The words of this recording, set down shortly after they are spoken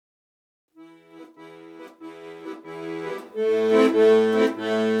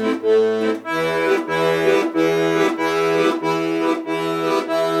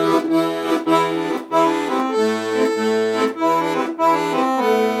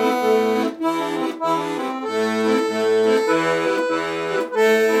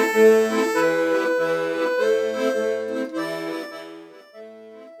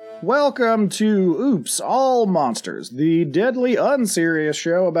welcome to Oops, All Monsters, the deadly unserious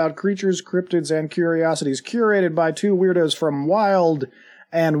show about creatures, cryptids, and curiosities curated by two weirdos from wild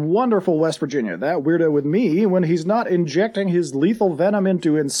and wonderful West Virginia. That weirdo with me, when he's not injecting his lethal venom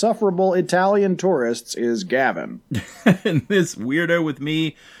into insufferable Italian tourists, is Gavin. And this weirdo with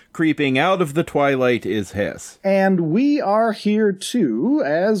me, creeping out of the twilight, is Hess. And we are here too,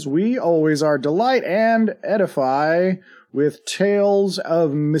 as we always are, delight and edify with tales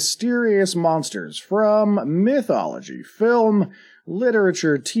of mysterious monsters from mythology, film,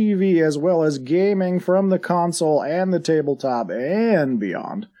 literature, TV, as well as gaming from the console and the tabletop and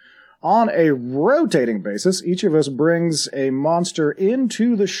beyond. On a rotating basis, each of us brings a monster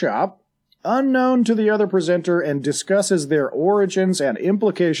into the shop, unknown to the other presenter, and discusses their origins and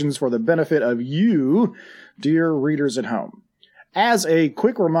implications for the benefit of you, dear readers at home. As a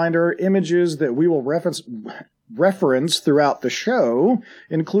quick reminder, images that we will reference throughout the show,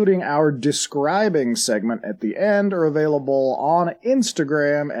 including our describing segment at the end, are available on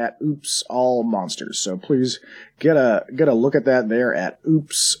Instagram at Oops All Monsters. So please get a look at that there at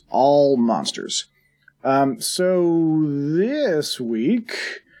Oops All Monsters. So this week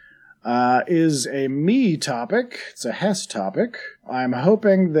is a me topic. It's a Hess topic. I'm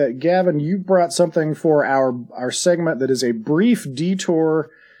hoping that, Gavin, you brought something for our segment that is a brief detour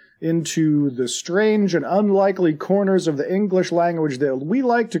into the strange and unlikely corners of the English language that we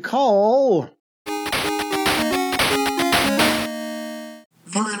like to call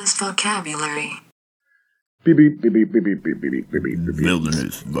Villainous vocabulary. Beep, beep, beep, beep, beep, beep, beep, beep, beep, beep, beep.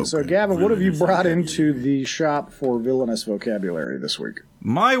 Villainous vocabulary. So, Gavin, what have you brought into the shop for villainous vocabulary this week?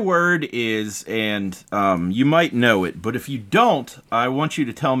 My word is, and you might know it, but if you don't, I want you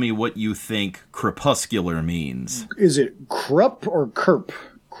to tell me what you think crepuscular means. Is it crup or kerp?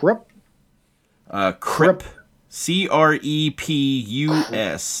 Crep? Crep. Crepuscular.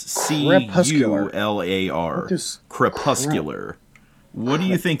 Crepuscular. What do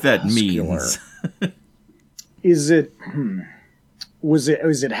you think that means? Is it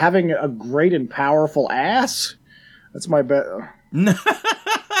having a great and powerful ass? That's my bet. No,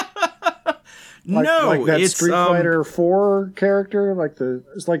 like that it's Street Fighter 4 character,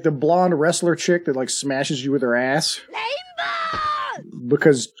 it's like the blonde wrestler chick that like smashes you with her ass.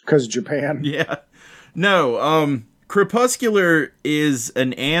 Because Japan. Yeah. No, crepuscular is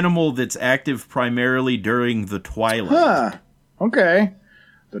an animal that's active primarily during the twilight. Huh. Okay.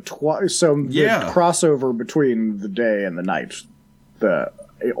 The crossover between the day and the night.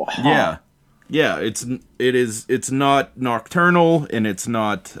 Yeah, it's not nocturnal, and it's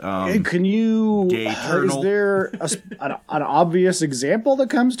not gay-turnal. Is there an obvious example that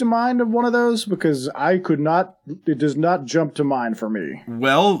comes to mind of one of those? Because it does not jump to mind for me.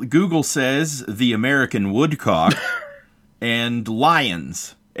 Well, Google says the American woodcock and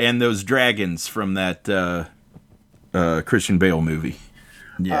lions and those dragons from that Christian Bale movie.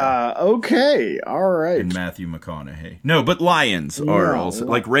 Yeah. Okay. All right. And Matthew McConaughey. No, but lions are also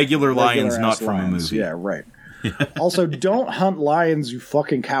like regular lions, not from a movie. Yeah, right. Also, don't hunt lions, you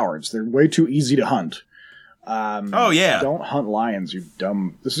fucking cowards. They're way too easy to hunt. Don't hunt lions, you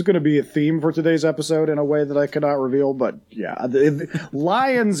dumb. This is going to be a theme for today's episode in a way that I cannot reveal, but yeah.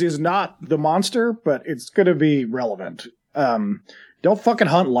 Lions is not the monster, but it's going to be relevant. Don't fucking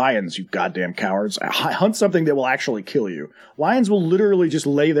hunt lions, you goddamn cowards. Hunt something that will actually kill you. Lions will literally just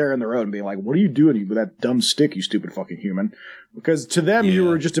lay there on their own and be like, what are you doing with that dumb stick, you stupid fucking human? Because to them, you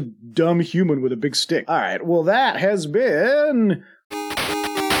were just a dumb human with a big stick. All right, well, that has been...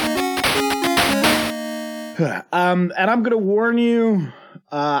 and I'm going to warn you,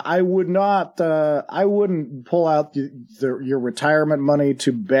 I wouldn't pull out your retirement money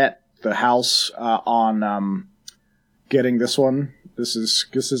to bet the house on getting this one. This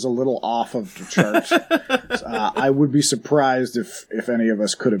is a little off of the chart. I would be surprised if any of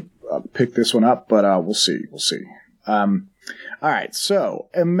us could have picked this one up, but we'll see. All right, so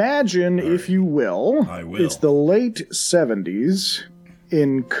imagine, if you will, it's the late 70s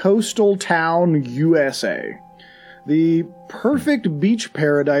in coastal town, USA. The perfect beach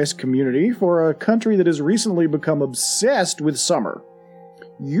paradise community for a country that has recently become obsessed with summer.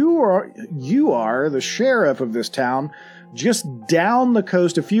 You are the sheriff of this town, just down the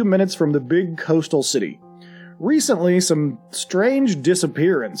coast a few minutes from the big coastal city. Recently, some strange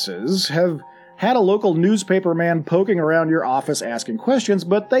disappearances have had a local newspaper man poking around your office asking questions,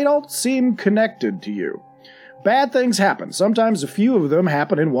 but they don't seem connected to you. Bad things happen. Sometimes a few of them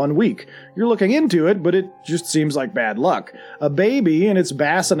happen in 1 week. You're looking into it, but it just seems like bad luck. A baby in its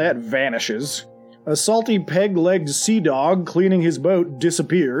bassinet vanishes. A salty peg-legged sea dog cleaning his boat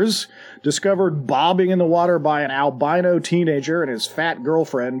disappears. Discovered bobbing in the water by an albino teenager and his fat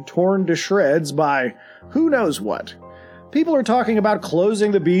girlfriend torn to shreds by who knows what. People are talking about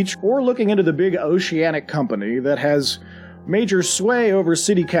closing the beach or looking into the big oceanic company that has major sway over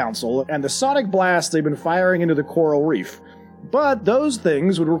city council and the sonic blast they've been firing into the coral reef. But those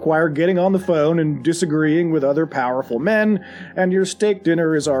things would require getting on the phone and disagreeing with other powerful men, and your steak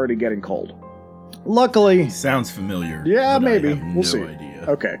dinner is already getting cold. Luckily... Sounds familiar. Yeah, maybe. We'll see. Idea.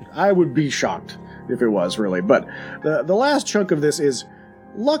 Okay, I would be shocked if it was, really. But the last chunk of this is,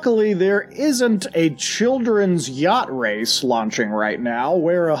 luckily there isn't a children's yacht race launching right now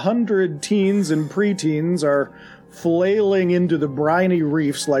where 100 teens and preteens are flailing into the briny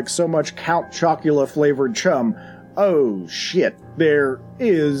reefs like so much Count Chocula-flavored chum. Oh, shit. There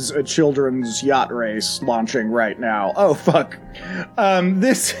is a children's yacht race launching right now. Oh, fuck.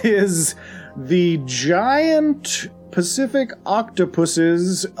 This is the giant Pacific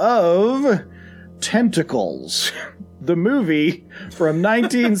octopuses of Tentacles. The movie from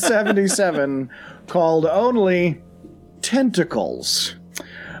 1977 called only Tentacles.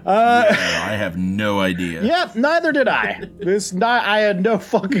 I have no idea. Yep, neither did I. I had no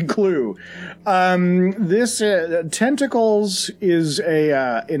fucking clue. This Tentacles is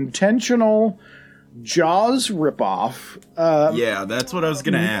a intentional Jaws ripoff. Yeah, that's what I was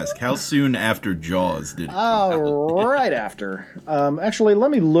going to ask. How soon after Jaws did it come out? Right after. Actually, let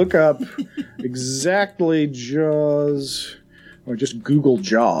me look up exactly Jaws. Or just Google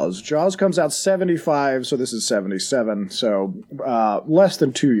Jaws. Jaws comes out 75, so this is 77, so less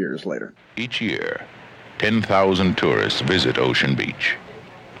than 2 years later. Each year, 10,000 tourists visit Ocean Beach.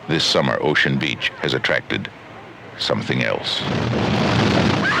 This summer, Ocean Beach has attracted something else.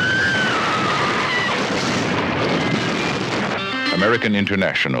 American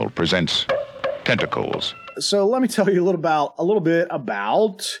International presents Tentacles. So let me tell you a little bit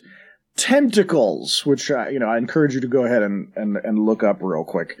about Tentacles, which I encourage you to go ahead and look up real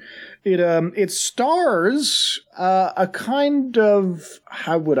quick. It stars a kind of,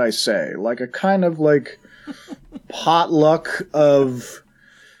 how would I say, like a kind of like potluck of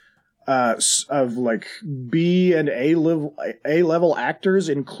like B and A level actors,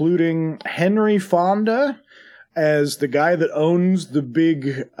 including Henry Fonda as the guy that owns the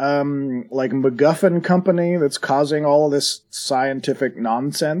big like MacGuffin company that's causing all of this scientific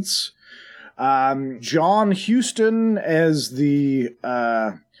nonsense. John Huston as the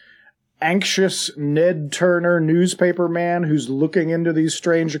anxious Ned Turner newspaper man who's looking into these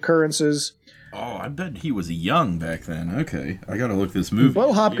strange occurrences. Oh, I bet he was young back then. Okay, I gotta look this movie.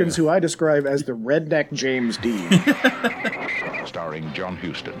 Bo Hopkins, who I describe as the redneck James Dean. Starring John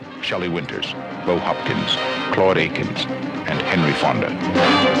Huston, Shelley Winters, Bo Hopkins, Claude Akins, and Henry Fonda.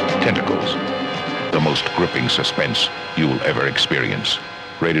 Tentacles, the most gripping suspense you'll ever experience.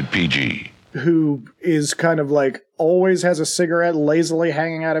 Rated PG. Who is kind of like always has a cigarette lazily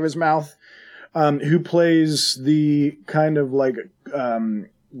hanging out of his mouth. Who plays the kind of like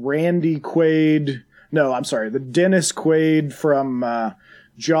Randy Quaid. No, I'm sorry, the Dennis Quaid from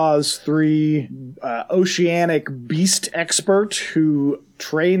Jaws 3, oceanic beast expert who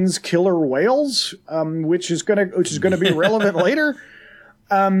trains killer whales, which is gonna be relevant later.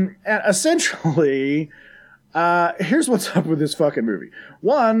 And essentially, here's what's up with this fucking movie.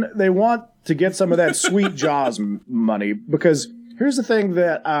 One, they want to get some of that sweet Jaws money, because here's the thing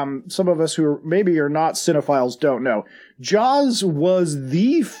that some of us who maybe are not cinephiles don't know. Jaws was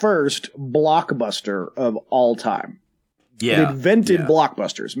the first blockbuster of all time. Yeah. It invented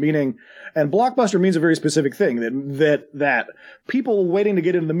blockbusters, meaning, and blockbuster means a very specific thing, that people waiting to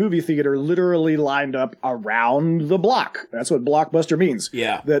get into the movie theater literally lined up around the block. That's what blockbuster means.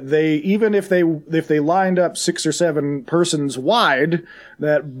 Yeah. That they, even if they lined up 6 or 7 persons wide,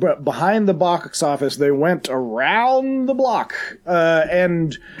 that behind the box office, they went around the block.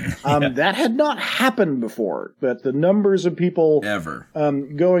 And that had not happened before. That the numbers of people ever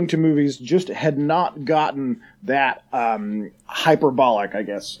going to movies just had not gotten that hyperbolic, I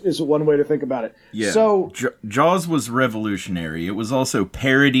guess, is one way to think about it. Yeah. So Jaws was revolutionary. It was also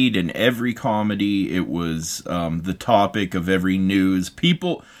parodied in every comedy. It was the topic of every news.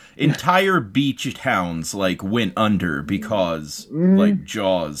 Entire beach towns like went under because like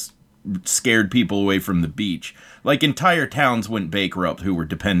Jaws scared people away from the beach. Like entire towns went bankrupt who were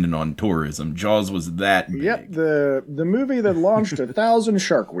dependent on tourism. Jaws was that big. Yep, the movie that launched 1,000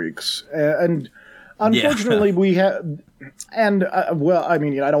 Shark Weeks, and unfortunately we have, and well, I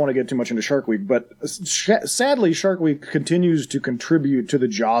mean, I don't want to get too much into Shark Week, but sadly, Shark Week continues to contribute to the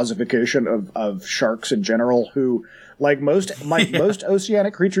Jawsification of sharks in general, who, Like most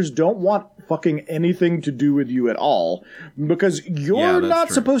oceanic creatures don't want fucking anything to do with you at all because you're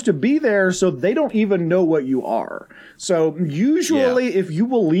not supposed to be there, so they don't even know what you are. So usually if you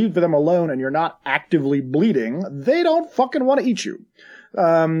will leave them alone and you're not actively bleeding, they don't fucking want to eat you.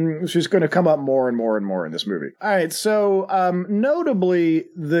 It's just going to come up more and more and more in this movie. All right, so notably,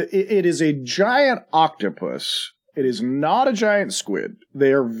 it is a giant octopus. It is not a giant squid.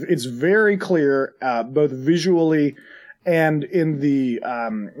 It's very clear, both visually and in the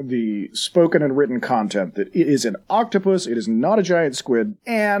spoken and written content, that it is an octopus. It is not a giant squid.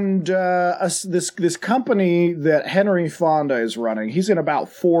 And this company that Henry Fonda is running, he's in about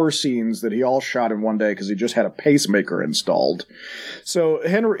 4 scenes that he all shot in one day because he just had a pacemaker installed. So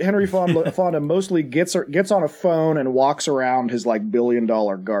Henry Fonda mostly gets on a phone and walks around his like $1 billion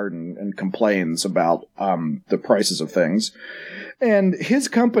garden and complains about the prices of things. And his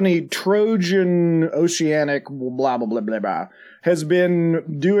company, Trojan Oceanic, blah, blah, blah, blah, blah, has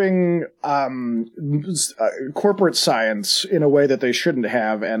been doing corporate science in a way that they shouldn't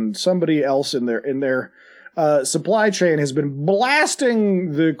have. And somebody else in their supply chain has been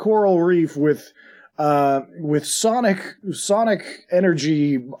blasting the coral reef with sonic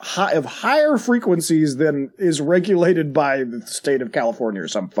energy of higher frequencies than is regulated by the state of California or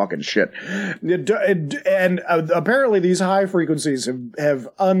some fucking shit. And apparently these high frequencies have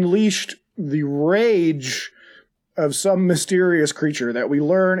unleashed the rage of some mysterious creature that we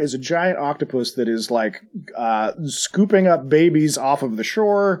learn is a giant octopus that is like scooping up babies off of the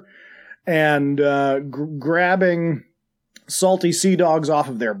shore and grabbing salty sea dogs off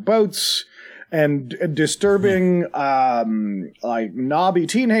of their boats and disturbing like knobby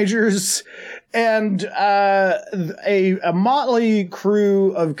teenagers, and a motley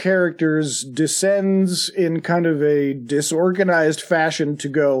crew of characters descends in kind of a disorganized fashion to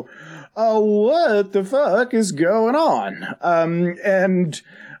go, oh, what the fuck is going on?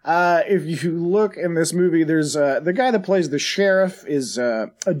 If you look in this movie, there's the guy that plays the sheriff is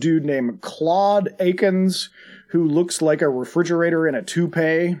a dude named Claude Akins, who looks like a refrigerator in a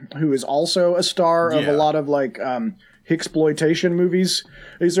toupee, who is also a star of a lot of like Hicksploitation movies.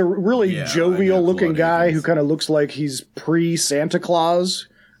 He's a really jovial looking guy who kind of looks like he's pre-Santa Claus.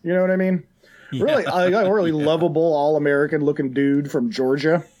 You know what I mean? Yeah. Really, a really lovable, all-American looking dude from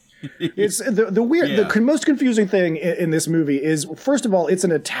Georgia. It's the weird, the most confusing thing in this movie is, first of all, it's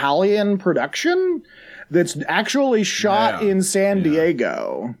an Italian production that's actually shot in San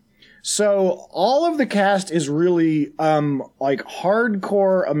Diego. So all of the cast is really like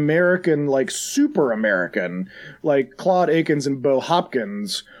hardcore American, like super American, like Claude Akins and Bo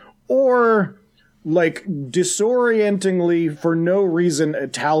Hopkins, or like disorientingly for no reason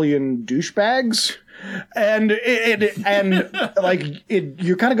Italian douchebags. And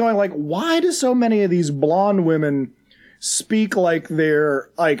you're kind of going like, why do so many of these blonde women speak like they're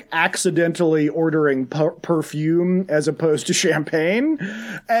like accidentally ordering perfume as opposed to champagne?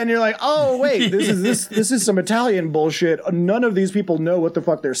 And you're like, oh wait, this is some Italian bullshit. None of these people know what the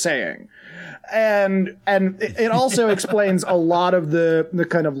fuck they're saying. And it also explains a lot of the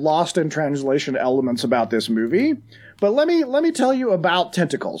kind of lost in translation elements about this movie. But let me tell you about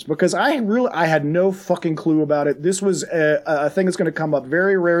Tentacles, because I had no fucking clue about it. This was a thing that's going to come up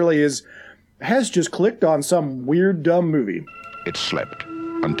very rarely, is Hes just clicked on some weird, dumb movie. It slept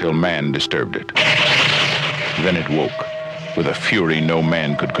until man disturbed it. Then it woke with a fury no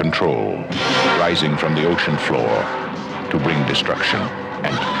man could control, rising from the ocean floor to bring destruction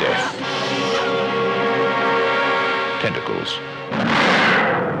and death. Tentacles.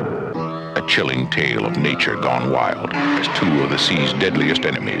 A chilling tale of nature gone wild as 2 of the sea's deadliest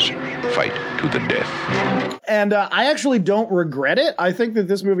enemies fight to the death. And I actually don't regret it. I think that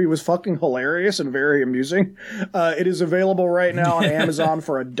this movie was fucking hilarious and very amusing. It is available right now on Amazon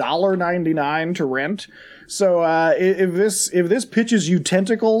for $1.99 to rent. So if this pitches you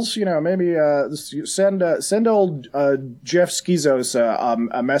Tentacles, you know, maybe send old Jeff Skizos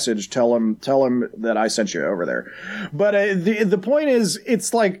a message. Tell him that I sent you over there. But the point is,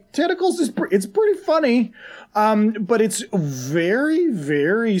 it's like Tentacles it's pretty funny. But it's very,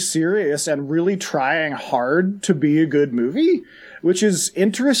 very serious and really trying hard to be a good movie, which is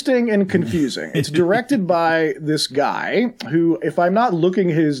interesting and confusing. It's directed by this guy who, if I'm not looking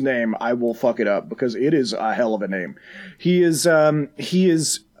his name, I will fuck it up because it is a hell of a name. He is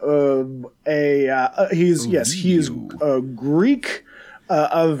Greek,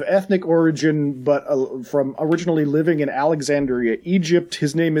 of ethnic origin, but from originally living in Alexandria, Egypt.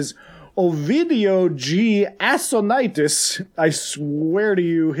 His name is Ovidio G. Assonitis. I swear to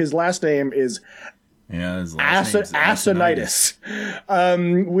you, his last name is Yeah, his last name's Asinitis,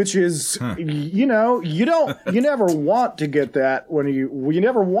 which is, you never want to get that when you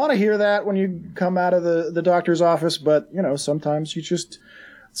never want to hear that when you come out of the doctor's office, but sometimes you just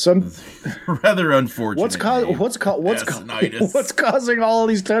rather unfortunate. What's causing all of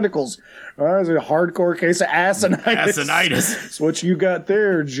these tentacles? It's a hardcore case of asinitis. Asinitis. That's what you got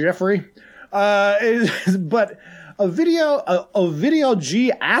there, Jeffrey. But Ovidio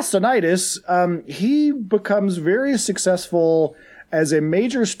G. Asinitis, he becomes very successful as a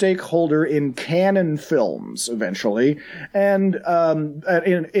major stakeholder in Canon Films eventually, and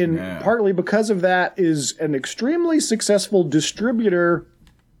partly because of that is an extremely successful distributor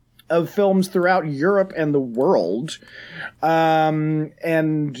of films throughout Europe and the world.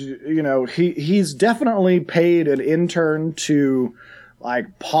 He's definitely paid an intern to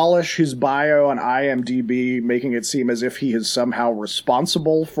polish his bio on IMDb, making it seem as if he is somehow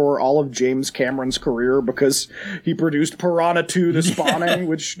responsible for all of James Cameron's career because he produced Piranha 2: The Spawning,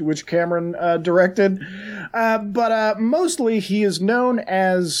 which Cameron directed. But mostly he is known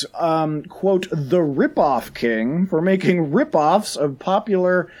as, quote, the Ripoff King for making ripoffs of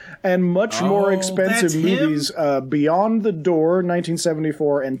popular and much more expensive movies, Beyond the Door,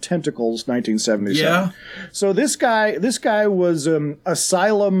 1974, and Tentacles, 1977. Yeah. So this guy was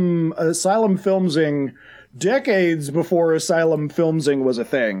Asylum Filmsing decades before Asylum Filmsing was a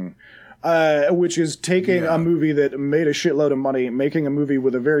thing, which is taking a movie that made a shitload of money, making a movie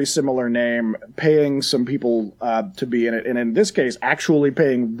with a very similar name, paying some people to be in it, and in this case, actually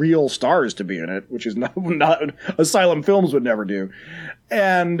paying real stars to be in it, which is not Asylum Films would never do,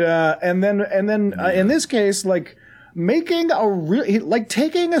 and then in this case, making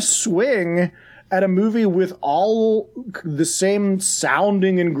taking a swing at a movie with all the same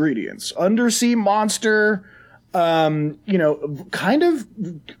sounding ingredients. Undersea monster, kind of,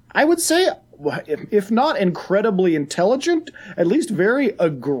 I would say, if not incredibly intelligent, at least very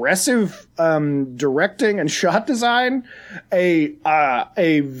aggressive directing and shot design,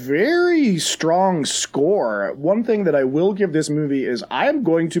 a very strong score. One thing that I will give this movie is I am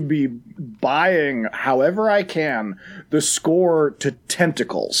going to be buying, however I can, the score to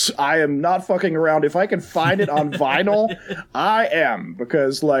Tentacles. I am not fucking around. If I can find it on vinyl, I am,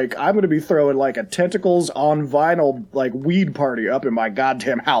 because I'm going to be throwing a Tentacles on vinyl weed party up in my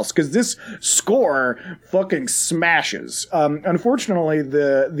goddamn house, because this score fucking smashes. Unfortunately,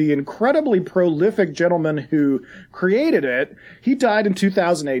 the incredibly prolific gentleman who created it, he died in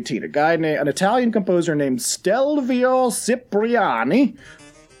 2018. An Italian composer named Stelvio Cipriani,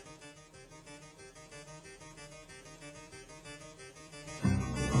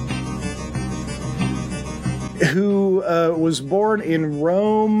 who was born in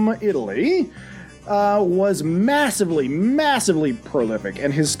Rome, Italy, was massively, massively prolific,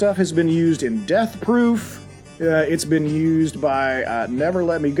 and his stuff has been used in Death Proof. It's been used by Never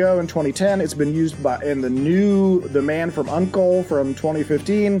Let Me Go in 2010. It's been used in The Man from U.N.C.L.E. from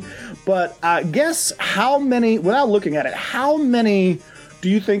 2015. But guess how many, without looking at it, how many do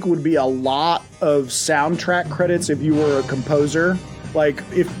you think would be a lot of soundtrack credits if you were a composer?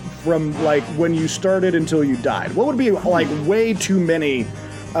 From when you started until you died. What would be way too many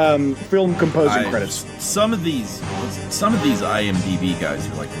film composing credits? Some of these IMDb guys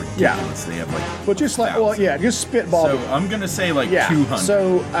are ridiculous. Yeah. They have but just just spitball. So I'm gonna say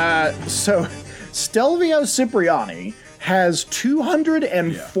 200. So Stelvio Cipriani has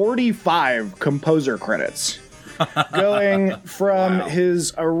 245 composer credits. Going from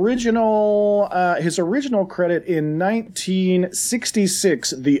his original credit in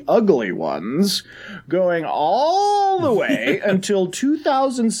 1966, The Ugly Ones, going all the way until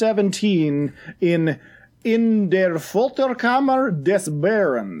 2017 in der Folterkammer des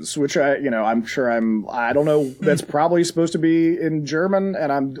Barons, which I don't know, that's probably supposed to be in German,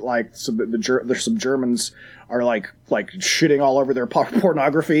 and I'm there's some Germans are shitting all over their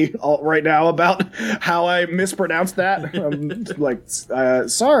pornography right now about how I mispronounced that. I'm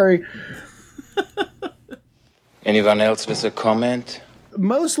sorry. Anyone else with a comment?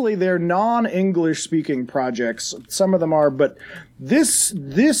 Mostly they're non-English speaking projects. Some of them are, but the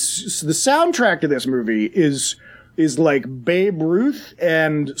soundtrack to this movie is like Babe Ruth,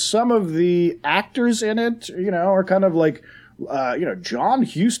 and some of the actors in it, are kind of John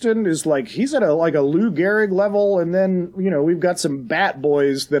Huston is he's at a Lou Gehrig level, and then we've got some Bat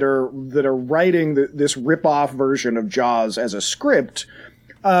Boys that are writing this rip-off version of Jaws as a script.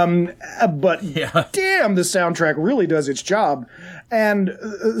 But damn, the soundtrack really does its job. And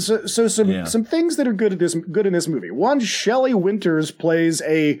some things that are good in this movie. One, Shelley Winters plays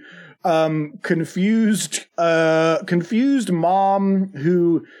a confused mom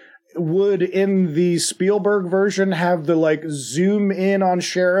who would in the Spielberg version have the like zoom in on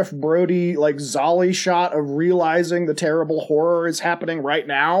Sheriff Brody like Zolly shot of realizing the terrible horror is happening right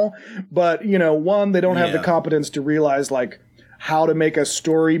now. But, you know, one, they don't have the competence to realize like how to make a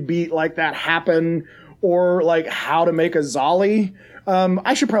story beat like that happen or like how to make a Zolly.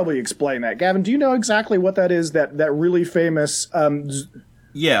 I should probably explain that. Gavin, do you know exactly what that is? That really famous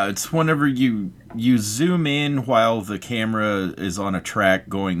Yeah, it's whenever you zoom in while the camera is on a track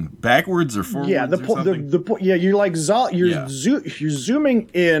going backwards or forwards. Yeah, you're like you're zooming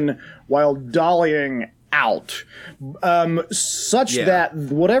in while dollying out, such that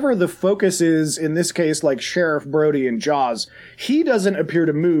whatever the focus is, in this case, like Sheriff Brody in Jaws, he doesn't appear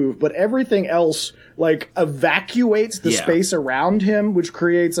to move, but everything else like evacuates the space around him, which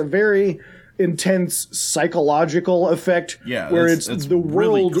creates a very intense psychological effect where it's the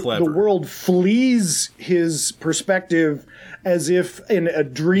world really the world flees his perspective as if in a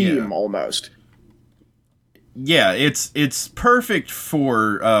dream almost. Yeah, it's perfect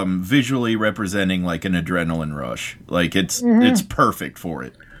for visually representing like an adrenaline rush. Like it's perfect for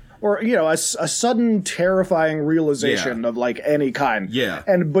it. Or, you know, a sudden terrifying realization of like any kind. Yeah.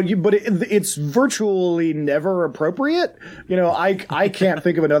 But it's virtually never appropriate. You know, I can't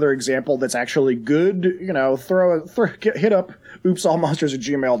think of another example that's actually good. You know, hit up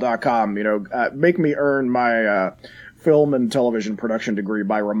oopsallmonsters@gmail.com. You know, make me earn my film and television production degree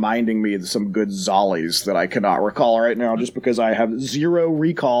by reminding me of some good Zollies that I cannot recall right now just because I have zero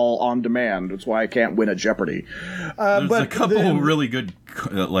recall on demand. That's why I can't win at Jeopardy. There's a couple of really good,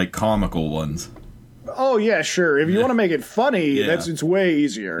 like, comical ones. Oh, yeah, sure. If you want to make it funny, it's way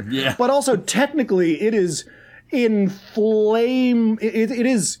easier. Yeah. But also, technically, it is it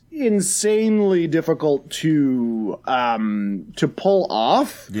is insanely difficult to pull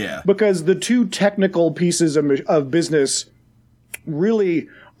off. Yeah. Because the two technical pieces of business really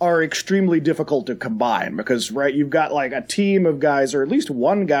are extremely difficult to combine. Because, right, you've got like a team of guys, or at least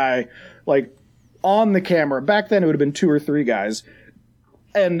one guy, like on the camera. Back then, it would have been 2 or 3 guys.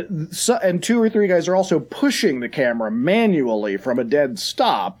 And 2 or 3 guys are also pushing the camera manually from a dead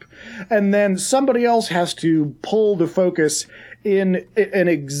stop. And then somebody else has to pull the focus in an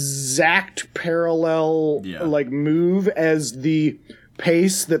exact parallel, like, move as the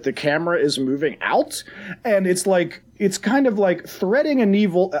pace that the camera is moving out. And it's like, it's kind of like threading a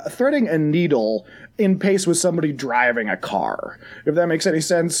needle in pace with somebody driving a car, if that makes any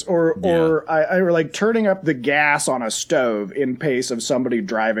sense, or like turning up the gas on a stove in pace of somebody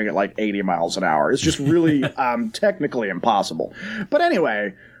driving at like 80 miles an hour. It's just really technically impossible. But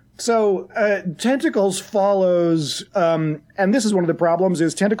anyway, so Tentacles follows, and this is one of the problems,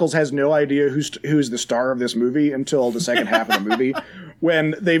 is Tentacles has no idea who's the star of this movie until the second half of the movie,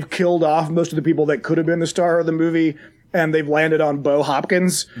 when they've killed off most of the people that could have been the star of the movie. And they've landed on Bo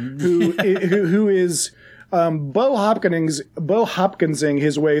Hopkins, who is Bo Hopkinsing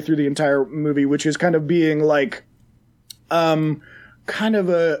his way through the entire movie, which is kind of being like kind of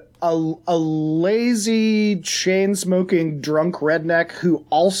a lazy, chain-smoking, drunk redneck who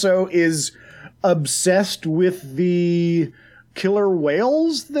also is obsessed with the killer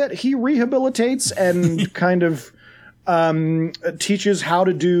whales that he rehabilitates and kind of teaches how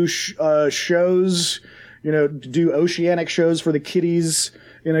to do shows. You know, do oceanic shows for the kiddies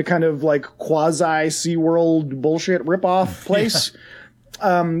in a kind of like quasi SeaWorld bullshit ripoff place,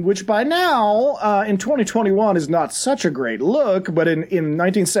 which by now, in 2021 is not such a great look, but in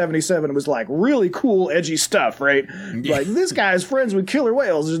 1977 it was like really cool, edgy stuff, right? Like, this guy's friends with killer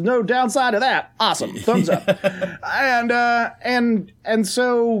whales. There's no downside to that. Awesome. Thumbs up. And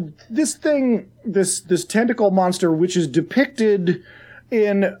so this thing, this tentacle monster, which is depicted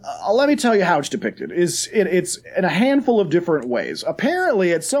in, let me tell you how it's depicted. It's in a handful of different ways.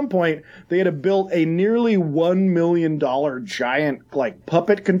 Apparently, at some point, they had built a nearly $1 million giant, like,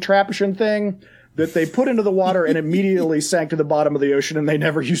 puppet contraption thing that they put into the water and immediately sank to the bottom of the ocean, and they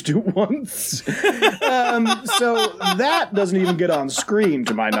never used it once. So that doesn't even get on screen,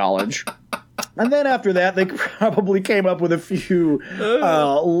 to my knowledge. And then after that, they probably came up with a few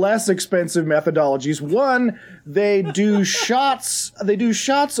less expensive methodologies. One, they do shots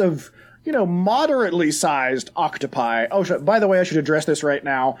of, you know, moderately sized octopi. Oh, by the way, I should address this right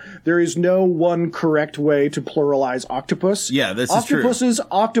now. There is no one correct way to pluralize octopus. Yeah, this is true. Octopuses,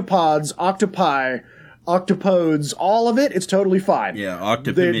 octopods, octopi, octopodes, all of it, it's totally fine. Yeah,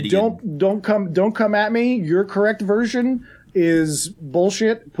 octopimidian. Don't come at me. Your correct version, is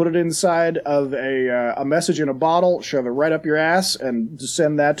bullshit. Put it inside of a message in a bottle, shove it right up your ass, and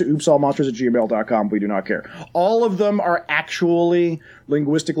send that to oopsallmonsters@gmail.com. We do not care. All of them are actually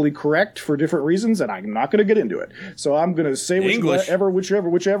linguistically correct for different reasons, and I'm not going to get into it. So I'm going to say whichever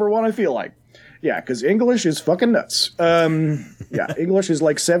one I feel like. Yeah, because English is fucking nuts. Yeah, English is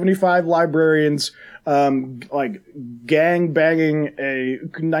like 75 librarians like gang banging a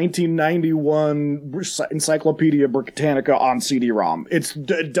 1991 Encyclopedia Britannica on CD-ROM.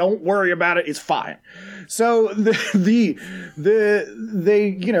 Don't worry about it. It's fine. So they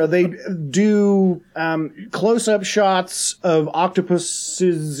do close-up shots of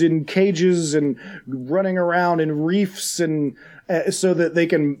octopuses in cages and running around in reefs and so that they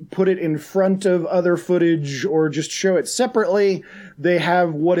can put it in front of other footage or just show it separately. They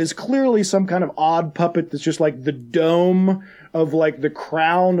have what is clearly some kind of odd puppet that's just like the dome of like the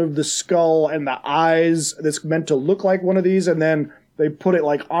crown of the skull and the eyes that's meant to look like one of these, and then they put it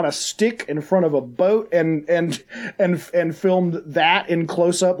like on a stick in front of a boat and filmed that in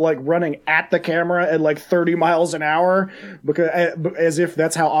close up, like running at the camera at like 30 miles an hour, because as if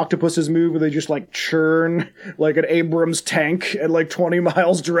that's how octopuses move, where they just like churn like an Abrams tank at like 20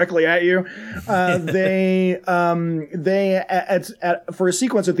 miles directly at you. For a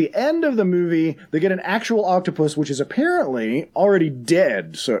sequence at the end of the movie, they get an actual octopus, which is apparently already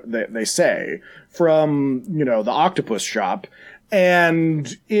dead, so they say, from, the octopus shop.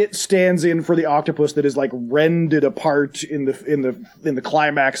 And it stands in for the octopus that is like rended apart in the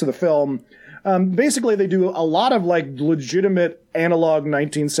climax of the film. Basically, they do a lot of like legitimate analog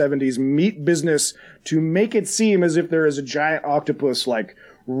 1970s meat business to make it seem as if there is a giant octopus like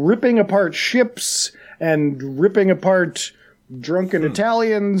ripping apart ships and ripping apart drunken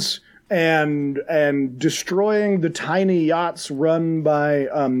Italians and destroying the tiny yachts run by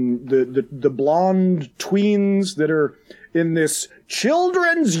the blonde tweens that are in this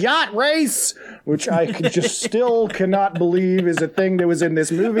children's yacht race, which I just still cannot believe is a thing that was in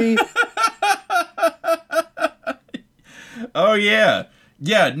this movie. Oh yeah.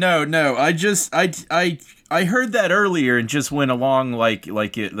 Yeah, no. I heard that earlier and just went along like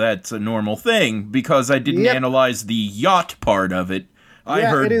that's a normal thing because I didn't analyze the yacht part of it. I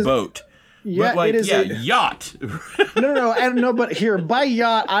heard boat. Yeah, but it is yacht. No, but here, by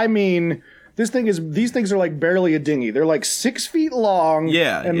yacht, I mean, these things are like barely a dinghy. They're like 6 feet long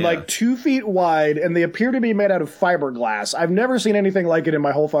and like 2 feet wide, and they appear to be made out of fiberglass. I've never seen anything like it in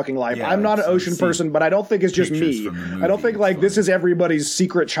my whole fucking life. Yeah, I'm not an ocean person, but I don't think it's just me. I don't think like this is everybody's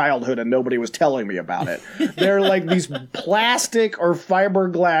secret childhood and nobody was telling me about it. They're like these plastic or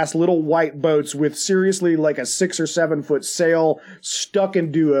fiberglass little white boats with seriously like a 6 or 7 foot sail stuck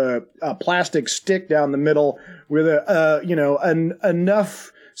into a plastic stick down the middle with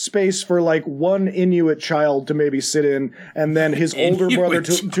enough space for like one Inuit child to maybe sit in, and then his older brother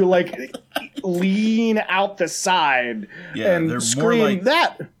to like lean out the side and scream more like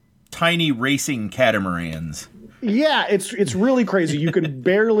that. Tiny racing catamarans. Yeah, it's really crazy. You can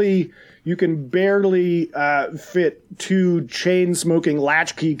barely fit 2 chain-smoking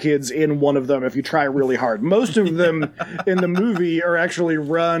latchkey kids in one of them if you try really hard. Most of them in the movie are actually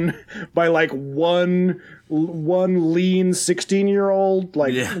run by like one lean 16-year-old,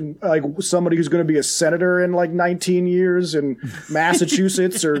 like somebody who's going to be a senator in like 19 years in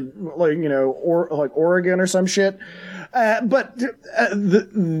Massachusetts or like or like Oregon or some shit.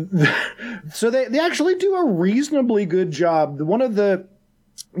 So they actually do a reasonably good job. One of the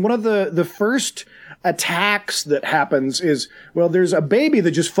first attacks that happens is, well, there's a baby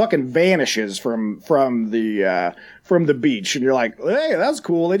that just fucking vanishes from the beach, and you're like, hey, that's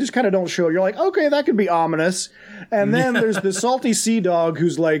cool. They just kind of don't show. You're like, okay, that could be ominous. And then there's the salty sea dog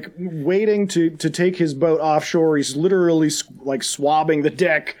who's like waiting to take his boat offshore. He's literally like swabbing the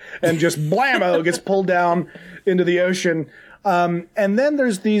deck and just blammo gets pulled down into the ocean. And then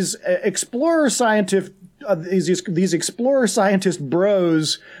there's these explorer scientist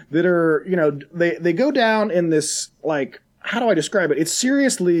bros that are, they go down in this, like, how do I describe it? It's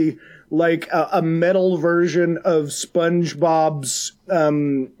seriously like a metal version of SpongeBob's,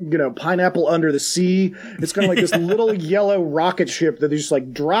 Pineapple Under the Sea. It's kind of like this little yellow rocket ship that they just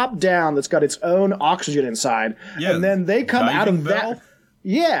like drop down that's got its own oxygen inside. Yeah, and then they come out of that.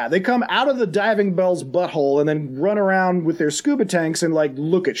 Yeah, they come out of the diving bell's butthole and then run around with their scuba tanks and like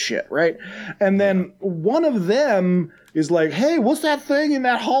look at shit, right? And then one of them is like, "Hey, what's that thing in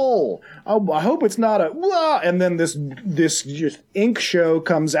that hole? Oh, I hope it's not a." Wah! And then this just ink show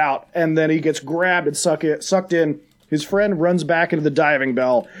comes out, and then he gets grabbed and sucked in. His friend runs back into the diving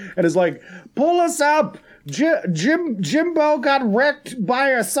bell and is like, "Pull us up! Jimbo got wrecked by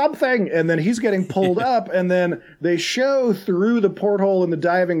a something, and then he's getting pulled up, and then they show through the porthole in the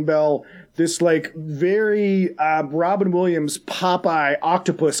diving bell this like very Robin Williams Popeye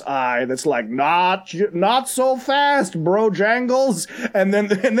octopus eye that's like not so fast, bro Jangles, and then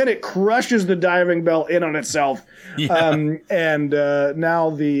it crushes the diving bell in on itself. Yeah. Now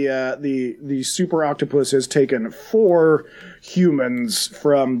the super octopus has taken 4 humans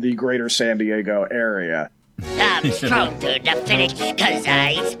from the greater San Diego area. I'm strong to the finish, cause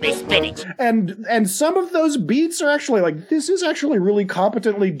I eat my spinach. And some of those beats are actually like, this is actually really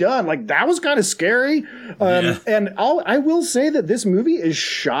competently done. Like, that was kind of scary. And I will say that this movie is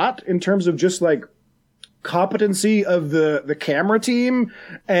shot in terms of just like competency of the camera team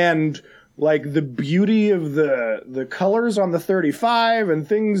and like the beauty of the colors on the 35 and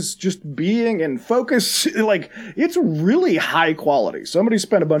things just being in focus. Like, it's really high quality. Somebody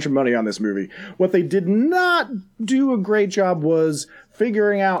spent a bunch of money on this movie. What they did not do a great job was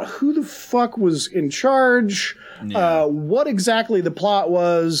figuring out who the fuck was in charge, what exactly the plot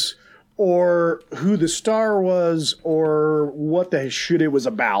was, or who the star was, or what the shit it was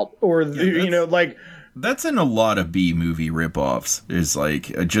about, or that's in a lot of B-movie ripoffs. Is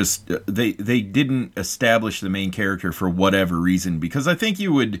like just they didn't establish the main character for whatever reason, because I think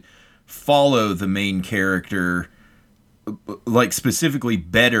you would follow the main character like specifically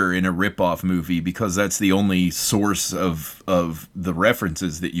better in a ripoff movie, because that's the only source of the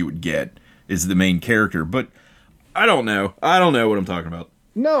references that you would get is the main character. But I don't know what I'm talking about.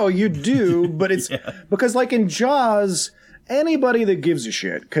 No, you do, but it's because like in Jaws, anybody that gives a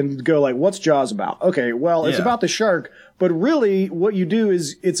shit can go like, what's Jaws about? Okay, well, it's about the shark, but really what you do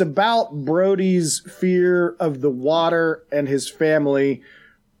is it's about Brody's fear of the water and his family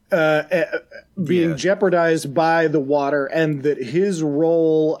being jeopardized by the water, and that his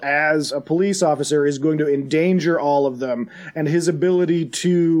role as a police officer is going to endanger all of them, and his ability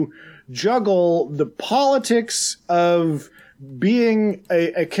to juggle the politics of being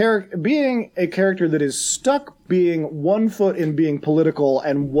a character that is stuck being 1 foot in being political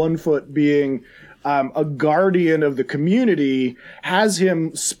and 1 foot being a guardian of the community, has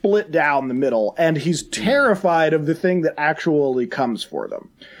him split down the middle, and he's terrified of the thing that actually comes for them.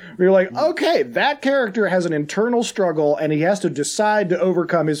 You're like, okay, that character has an internal struggle, and he has to decide to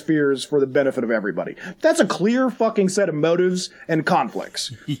overcome his fears for the benefit of everybody. That's a clear fucking set of motives and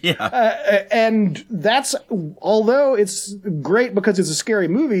conflicts. Yeah. And that's, although it's great because it's a scary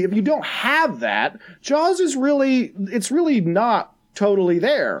movie, if you don't have that, Jaws is really not totally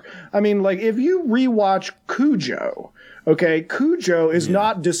there. I mean, like, if you rewatch Cujo, okay, Cujo is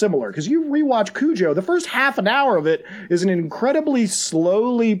not dissimilar, because you rewatch Cujo, the first half an hour of it is an incredibly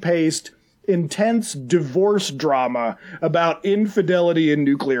slowly paced, intense divorce drama about infidelity in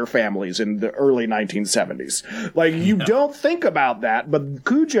nuclear families in the early 1970s. Like, you don't think about that, but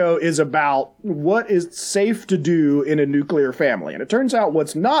Cujo is about what is safe to do in a nuclear family. And it turns out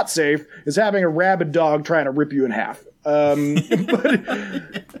what's not safe is having a rabid dog trying to rip you in half. But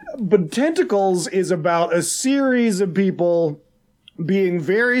Tentacles is about a series of people being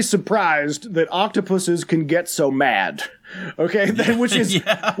very surprised that octopuses can get so mad. Okay, which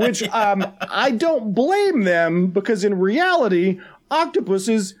I don't blame them, because in reality,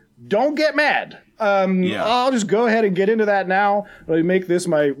 octopuses don't get mad. I'll just go ahead and get into that now. Let me make this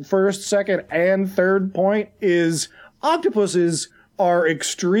my first, second, and third point is octopuses are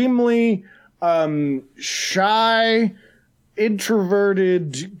extremely shy,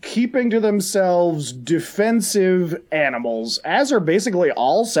 introverted, keeping to themselves, defensive animals, as are basically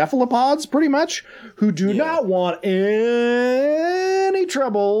all cephalopods, pretty much, who do not want any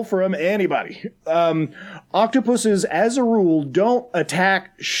trouble from anybody. Octopuses, as a rule, don't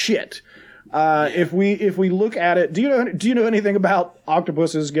attack shit. If we look at it, do you know anything about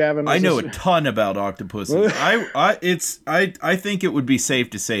octopuses, Gavin? I know a ton about octopuses. I think it would be safe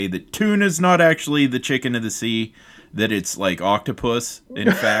to say that tuna's not actually the chicken of the sea, that it's like octopus, in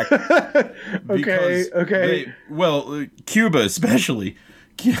fact. Okay. Cuba especially,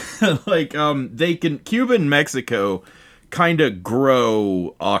 like Cuba and Mexico kind of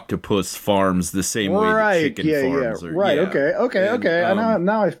grow octopus farms the same way that chicken farms are. Right. Okay.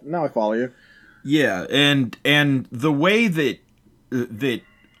 Now I follow you. Yeah, and the way that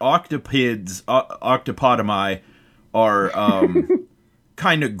octopodami are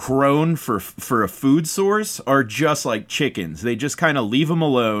kind of grown for a food source are just like chickens. They just kind of leave them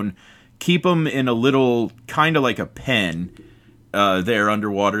alone, keep them in a little kind of like a pen there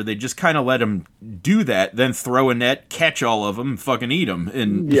underwater. They just kind of let them do that, then throw a net, catch all of them, and fucking eat them.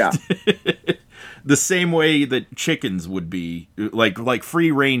 And the same way that chickens would be, like free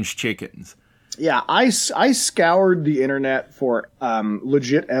range chickens. Yeah, I scoured the internet for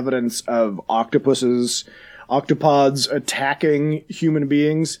legit evidence of octopods attacking human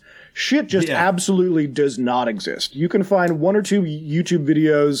beings. Shit just absolutely does not exist. You can find one or two YouTube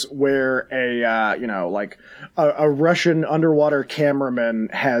videos where a Russian underwater cameraman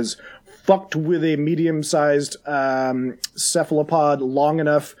has fucked with a medium-sized cephalopod long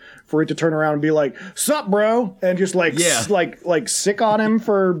enough for it to turn around and be like, "Sup, bro?" and just like sick on him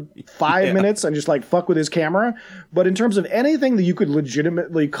for 5 minutes and just like fuck with his camera. But in terms of anything that you could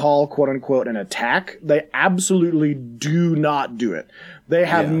legitimately call quote unquote an attack, they absolutely do not do it. They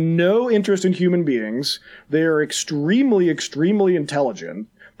have no interest in human beings. They are extremely, extremely intelligent.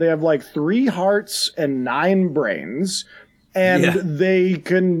 They have like 3 hearts and 9 brains. And they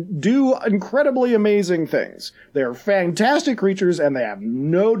can do incredibly amazing things. They're fantastic creatures, and they have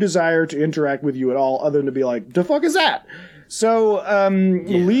no desire to interact with you at all, other than to be like, "The fuck is that?" So,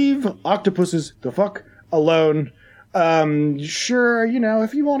 leave octopuses the fuck alone. Sure,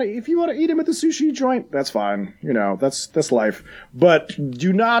 if you want to eat them at the sushi joint, that's fine. That's life. But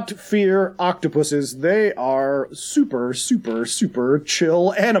do not fear octopuses. They are super, super, super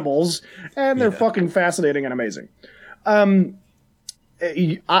chill animals, and they're fucking fascinating and amazing. In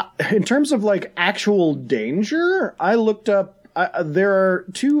terms of like actual danger, I looked up, there are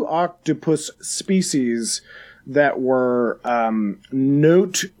 2 octopus species that were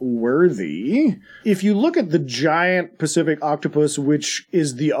noteworthy. If you look at the giant Pacific octopus, which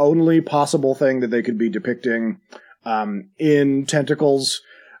is the only possible thing that they could be depicting in tentacles,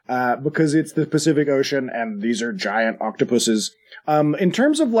 because it's the Pacific Ocean and these are giant octopuses. In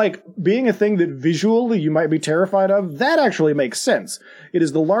terms of like being a thing that visually you might be terrified of, that actually makes sense. It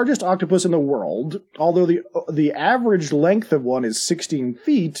is the largest octopus in the world, although the average length of one is 16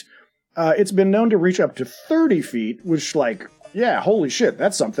 feet. It's been known to reach up to 30 feet, which holy shit,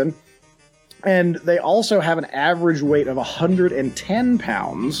 that's something. And they also have an average weight of 110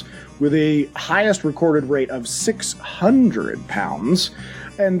 pounds, with a highest recorded rate of 600 pounds.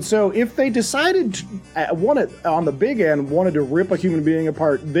 And so if they decided to, on the big end, wanted to rip a human being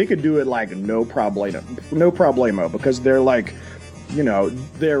apart, they could do it like no problemo, because they're like,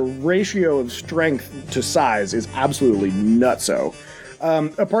 their ratio of strength to size is absolutely nutso.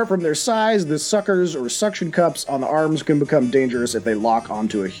 Apart from their size, the suckers or suction cups on the arms can become dangerous if they lock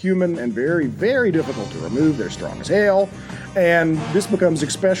onto a human, and very, very difficult to remove. They're strong as hell. And this becomes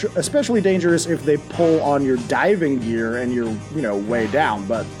especially dangerous if they pull on your diving gear and you're, way down.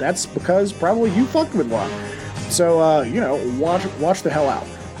 But that's because probably you fucked with one. So, watch the hell out.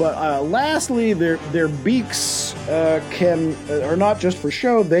 But lastly, their beaks are not just for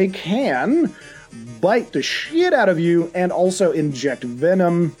show. They can bite the shit out of you and also inject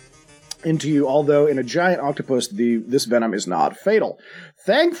venom into you, although in a giant octopus, this venom is not fatal.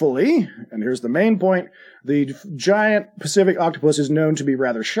 Thankfully, and here's the main point, the giant Pacific octopus is known to be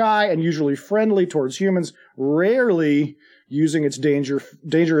rather shy and usually friendly towards humans, rarely using its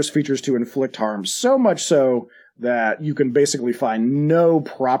dangerous features to inflict harm, so much so that you can basically find no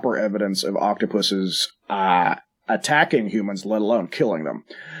proper evidence of octopuses attacking humans, let alone killing them.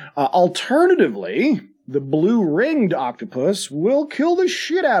 Alternatively, the blue-ringed octopus will kill the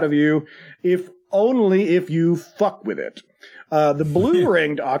shit out of you if you fuck with it. The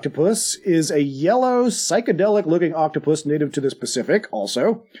blue-ringed octopus is a yellow, psychedelic-looking octopus native to this Pacific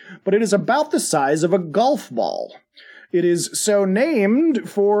also, but it is about the size of a golf ball. It is so named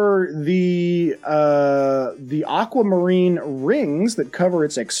for the aquamarine rings that cover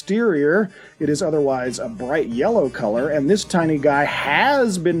its exterior. It is otherwise a bright yellow color, and this tiny guy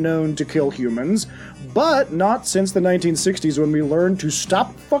has been known to kill humans, but not since the 1960s when we learned to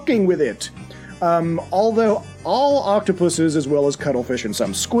stop fucking with it. Although all octopuses, as well as cuttlefish and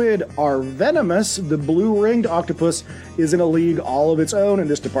some squid, are venomous, the blue-ringed octopus is in a league all of its own in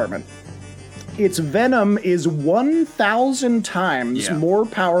this department. Its venom is 1,000 times more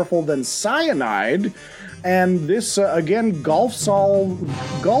powerful than cyanide, and this, again, golf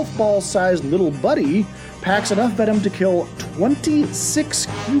ball-sized little buddy packs enough venom to kill 26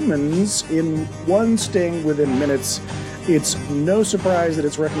 humans in one sting within minutes. It's no surprise that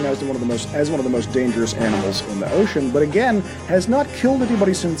it's recognized as one of the most dangerous animals in the ocean, but again, has not killed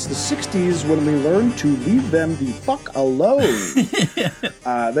anybody since the 60s when we learned to leave them the fuck alone.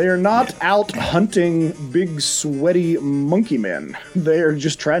 They are not out hunting big, sweaty monkey men. They are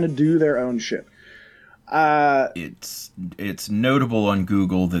just trying to do their own shit. It's notable on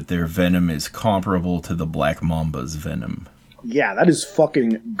Google that their venom is comparable to the black mamba's venom. Yeah, that is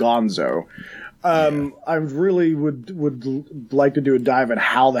fucking gonzo. I really would like to do a dive in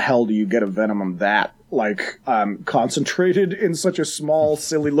how the hell do you get a venom that concentrated in such a small,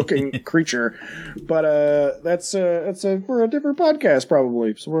 silly looking creature. But that's for a different podcast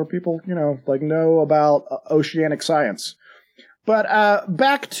probably, so where people know about oceanic science. But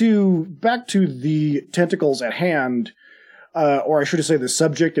back to the tentacles at hand. Or I should say the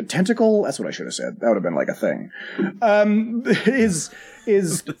subject and tentacle. That's what I should have said. That would have been like a thing.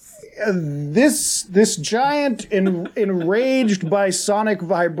 This giant enraged by sonic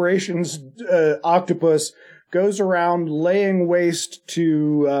vibrations octopus goes around laying waste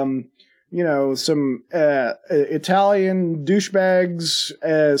to some Italian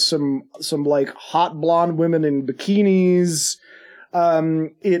douchebags, some like hot blonde women in bikinis.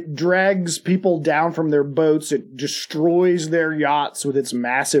 It drags people down from their boats. It destroys their yachts with its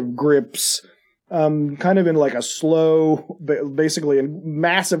massive grips. Kind of in like a slow, basically a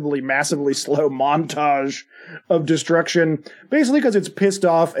massively slow montage of destruction. Basically because it's pissed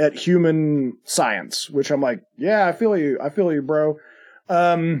off at human science, which I'm like, yeah, I feel you, bro.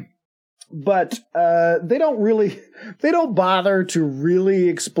 But they don't bother to really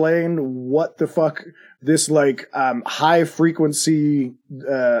explain what the fuck this high frequency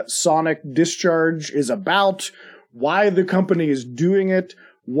sonic discharge is about, why the company is doing it,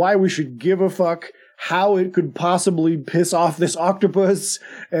 why we should give a fuck, how it could possibly piss off this octopus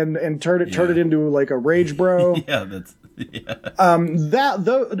and turn it into like a rage bro.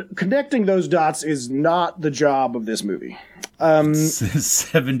 Connecting those dots is not the job of this movie.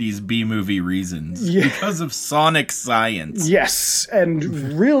 70s B-movie reasons. Yeah. Because of sonic science. Yes, and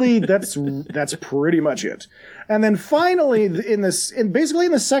really that's pretty much it. And then finally in the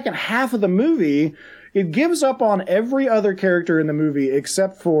second half of the movie, it gives up on every other character in the movie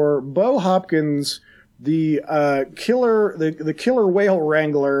except for Bo Hopkins, the killer whale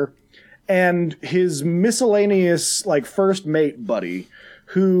wrangler, and his miscellaneous first mate buddy,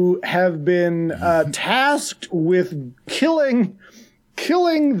 who have been tasked with killing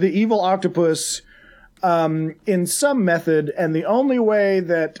the evil octopus in some method, and the only way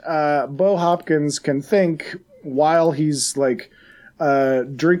that Bo Hopkins can think while he's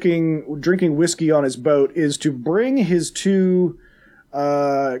drinking whiskey on his boat is to bring his two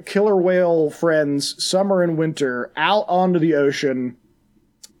killer whale friends, Summer and Winter, out onto the ocean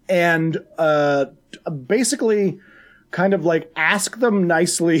and basically kind of ask them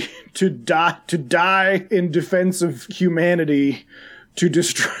nicely to die in defense of humanity, to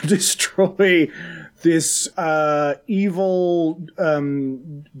destroy this evil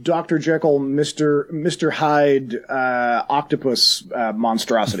Dr. Jekyll, Mr. Hyde octopus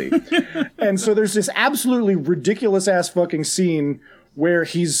monstrosity. And so there's this absolutely ridiculous ass fucking scene where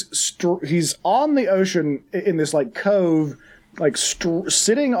he's on the ocean in this cove,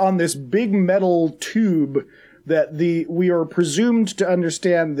 sitting on this big metal tube that we are presumed to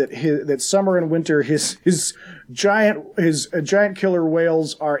understand that Summer and Winter, his giant killer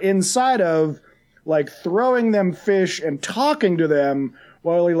whales, are inside of, throwing them fish and talking to them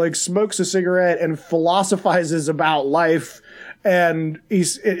while he smokes a cigarette and philosophizes about life. And he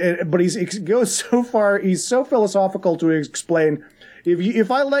goes so far, he's so philosophical to explain, if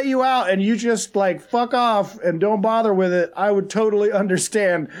I let you out and you just fuck off and don't bother with it, I would totally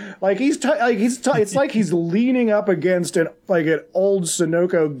understand. It's like he's leaning up against an old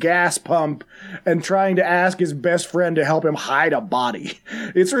Sunoco gas pump and trying to ask his best friend to help him hide a body.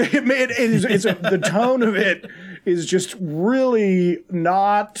 The tone of it is just really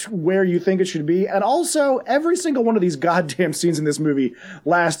not where you think it should be. And also, every single one of these goddamn scenes in this movie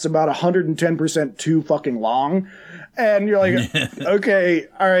lasts about 110% too fucking long. And you're like, okay,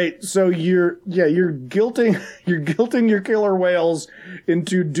 all right, so you're guilting your killer whales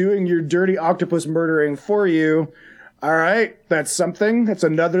into doing your dirty octopus murdering for you. All right, that's something. That's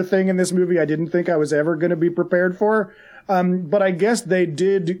another thing in this movie I didn't think I was ever going to be prepared for. But I guess they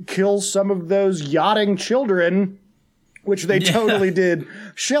did kill some of those yachting children, which they totally did.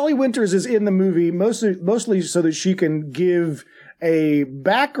 Shelley Winters is in the movie mostly so that she can give a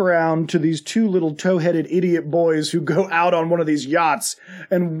background to these two little tow-headed idiot boys who go out on one of these yachts,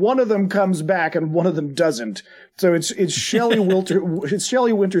 and one of them comes back and one of them doesn't. So it's Shelley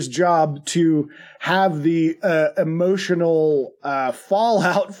Winters' job to have the emotional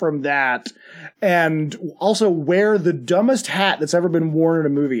fallout from that, and also wear the dumbest hat that's ever been worn in a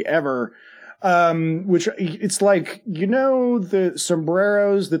movie ever. which it's like, you know, the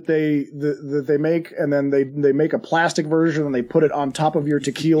sombreros that they make, and then they make a plastic version and they put it on top of your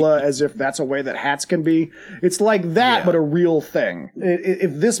tequila as if that's a way that hats can be. It's like that, but a real thing.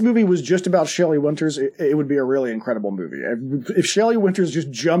 If this movie was just about Shelley Winters, it would be a really incredible movie. If Shelley Winters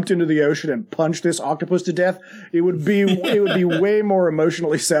just jumped into the ocean and punched this octopus to death, it would be way more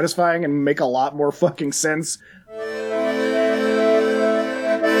emotionally satisfying and make a lot more fucking sense.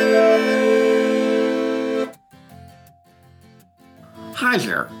 Hi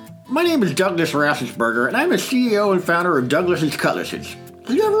there. My name is Douglas Rassensberger, and I'm the CEO and founder of Douglas's Cutlasses.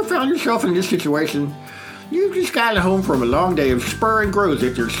 Have you ever found yourself in this situation? You've just gotten home from a long day of spur and growth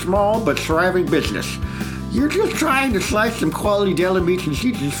at your small but thriving business. You're just trying to slice some quality deli meats and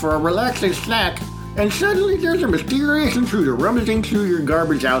cheeses for a relaxing snack, and suddenly there's a mysterious intruder rummaging through your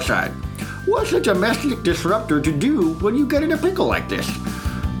garbage outside. What's a domestic disruptor to do when you get in a pickle like this?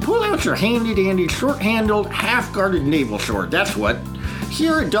 Pull out your handy-dandy, short-handled, half-guarded naval sword, that's what.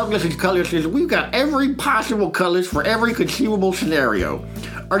 Here at Douglas's Cutlasses, we've got every possible cutlass for every conceivable scenario.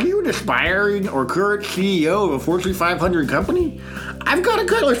 Are you an aspiring or current CEO of a Fortune 500 company? I've got a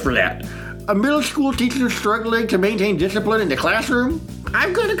cutlass for that. A middle school teacher struggling to maintain discipline in the classroom?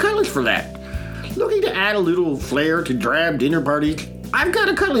 I've got a cutlass for that. Looking to add a little flair to drab dinner parties? I've got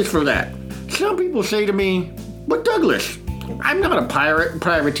a cutlass for that. Some people say to me, but Douglas, I'm not a pirate,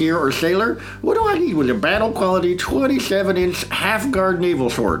 privateer, or sailor. What do I need with a battle-quality 27-inch half-guard naval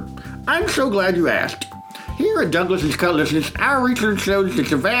sword? I'm so glad you asked. Here at Douglas's Cutlasses, our research shows that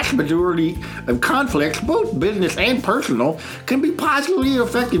the vast majority of conflicts, both business and personal, can be positively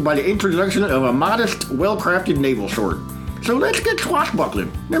affected by the introduction of a modest, well-crafted naval sword. So let's get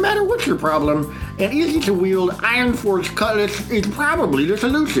swashbuckling. No matter what's your problem, an easy-to-wield iron-forged cutlass is probably the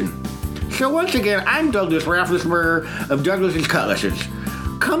solution. So once again, I'm Douglas Raffensberger of Douglas's Cutlasses.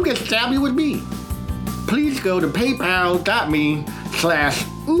 Come get stabby with me. Please go to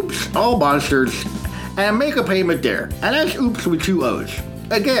paypal.me/oopsallmonsters and make a payment there. And that's oops with 2 O's.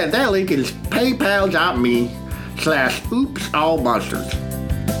 Again, that link is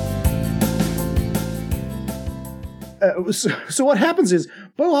paypal.me/oopsallmonsters. So what happens is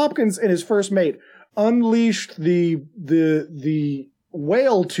Bo Hopkins and his first mate unleashed the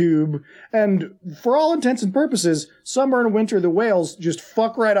whale tube, and for all intents and purposes, Summer and Winter, the whales, just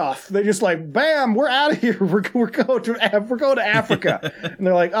fuck right off. They're just like, bam, we're out of here. We're going to Africa. And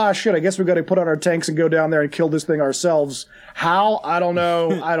they're like, shit, I guess we got to put on our tanks and go down there and kill this thing ourselves. How? I don't know.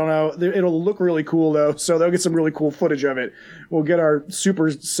 It'll look really cool though, so they'll get some really cool footage of it. We'll get our super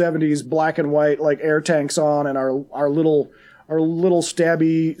 70s black and white like air tanks on, and our little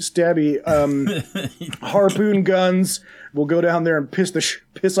stabby harpoon guns. We'll go down there and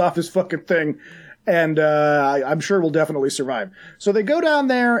piss off his fucking thing, and I'm sure we'll definitely survive. So they go down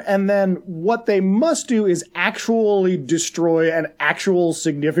there, and then what they must do is actually destroy an actual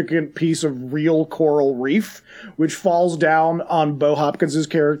significant piece of real coral reef, which falls down on Bo Hopkins'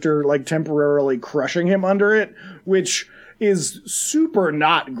 character, like temporarily crushing him under it, which is super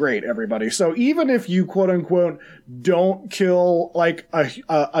not great, everybody. So even if you quote unquote don't kill like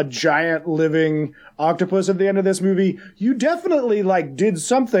a giant living octopus at the end of this movie, you definitely like did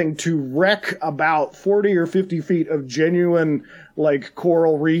something to wreck about 40 or 50 feet of genuine like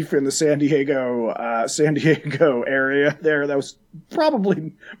coral reef in the San Diego area there. That was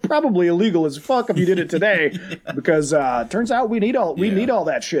probably illegal as fuck if you did it today, because turns out we need all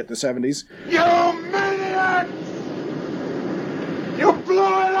that shit in the 70s. You maniac! You blew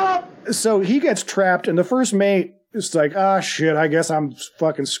it up! So he gets trapped, and the first mate is like, shit, I guess I'm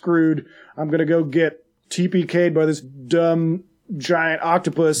fucking screwed. I'm gonna go get TPK'd by this dumb giant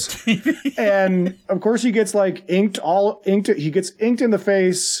octopus. And of course he gets like inked. He gets inked in the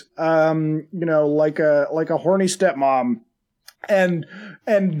face, like a horny stepmom. And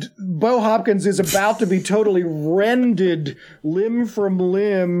Bo Hopkins is about to be totally rended limb from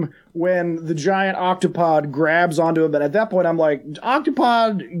limb when the giant octopod grabs onto him. And at that point, I'm like,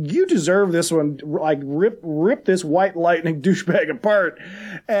 Octopod, you deserve this one. Like, rip this white lightning douchebag apart.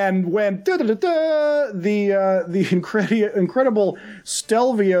 And when the incredible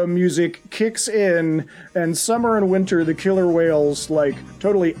Stelvio music kicks in, and Summer and Winter, the killer whales, like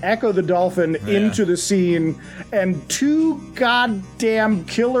totally echo the dolphin into the scene, and 2 goddamn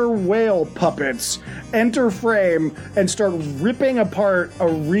killer whale puppets enter frame and start ripping apart a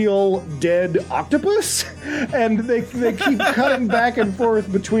real dead octopus. And they keep cutting back and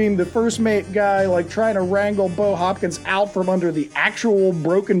forth between the first mate guy like trying to wrangle Bo Hopkins out from under the actual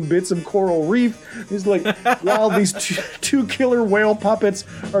broken bits of coral reef. He's like, while these two killer whale puppets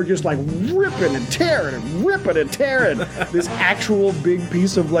are just like ripping and tearing this actual big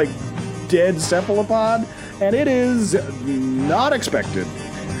piece of like dead cephalopod, and it is not expected.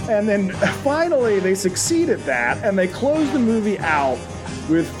 And then finally they succeed at that, and they close the movie out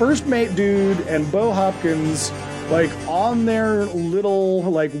with First Mate Dude and Bo Hopkins like on their little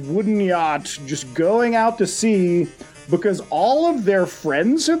like wooden yacht just going out to sea because all of their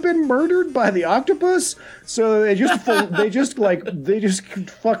friends have been murdered by the octopus. So they just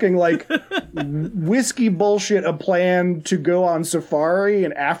fucking like whiskey bullshit a plan to go on safari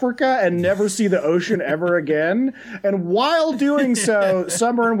in Africa and never see the ocean ever again. And while doing so,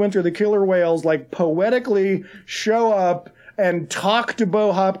 Summer and Winter, the killer whales, like poetically show up and talk to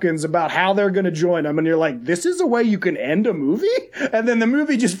Bo Hopkins about how they're going to join them. And you're like, this is a way you can end a movie? And then the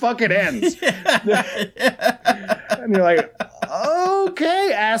movie just fucking ends. And you're like,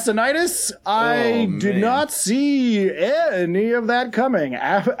 okay, Assonitis, I did not see any of that coming.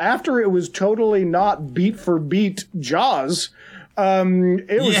 After it was totally not beat for beat Jaws,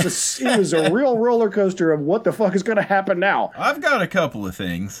 it was a real roller coaster of what the fuck is going to happen now. I've got a couple of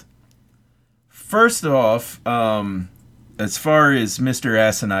things. First off, as far as Mr.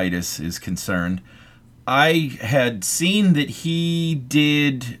 Assonitis is concerned, I had seen that he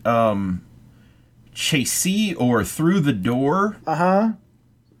did Chasey or Through the Door. Or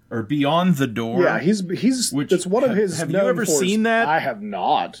Beyond the Door. Yeah, he's it's one of his. Have you ever seen that? I have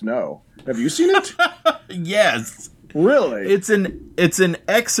not. No. Have you seen it? Yes. Really? It's an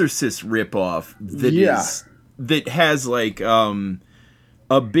Exorcist ripoff that has like a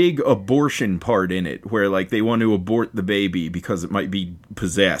big abortion part in it where like they want to abort the baby because it might be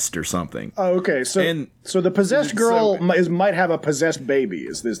possessed or something. Oh, okay. So the possessed girl might have a possessed baby.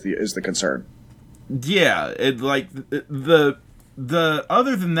 Is the concern? Yeah, it like the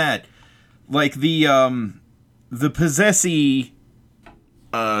other than that, like the possessee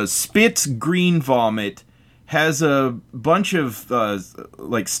spits green vomit, has a bunch of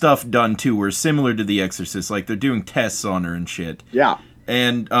like stuff done to her similar to The Exorcist, like they're doing tests on her and shit. Yeah.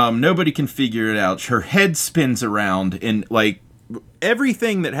 And nobody can figure it out. Her head spins around, and like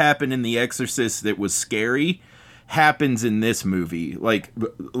everything that happened in The Exorcist that was scary happens in this movie. Like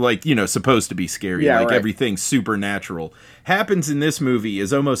you know, supposed to be scary. Yeah, like right. Everything supernatural happens in this movie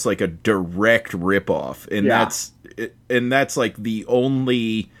is almost like a direct ripoff, and that's like the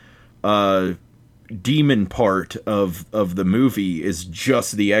only demon part of the movie is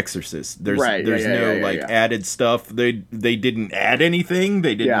just The Exorcist. There's no added stuff. They didn't add anything.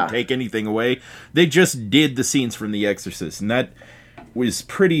 They didn't take anything away. They just did the scenes from The Exorcist, and that was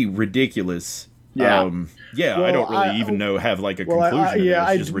pretty ridiculous. Yeah. Well, I don't really even have like a conclusion.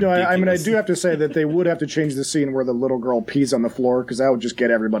 I do have to say that they would have to change the scene where the little girl pees on the floor, because that would just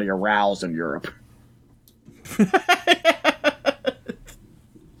get everybody aroused in Europe.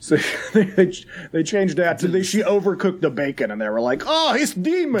 So they changed that to she overcooked the bacon, and they were like, "Oh, it's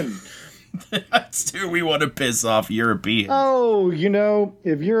demon." That's too. We want to piss off Europeans. Oh,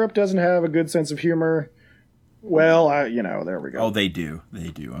 if Europe doesn't have a good sense of humor, well, there we go. Oh, they do. They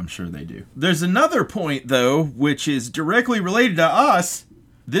do. I'm sure they do. There's another point though, which is directly related to us.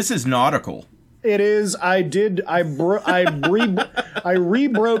 This is nautical. It is. I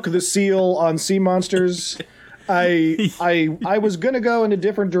re-broke the seal on Sea Monsters. I was gonna go in a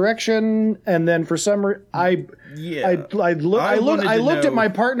different direction, and then for some reason I looked at my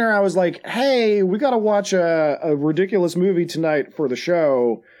partner. I was like, "Hey, we got to watch a ridiculous movie tonight for the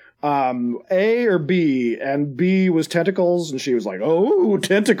show. A or B?" And B was tentacles, and she was like, "Oh,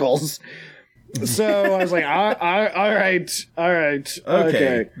 tentacles." So I was like, all right.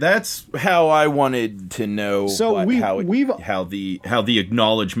 Okay. That's how I wanted to know how the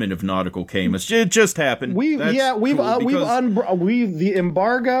acknowledgement of nautical came. It the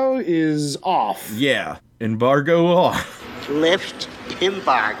embargo is off. Yeah, embargo off. Lift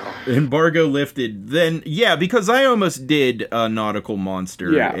embargo. Embargo lifted. Then because I almost did a nautical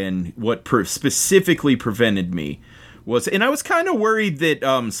monster, and what specifically prevented me was, and I was kind of worried that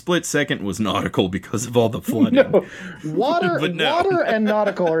Split Second was nautical because of all the flooding. No. Water and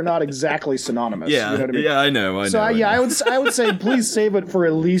nautical are not exactly synonymous. Yeah, you know what I mean? Yeah, I know. I would say please save it for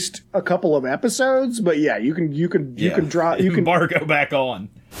at least a couple of episodes. But you can embargo back on.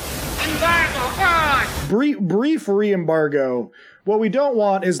 Embargo on. Brief re-embargo. What we don't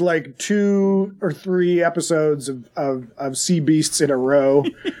want is like 2 or 3 episodes of sea beasts in a row.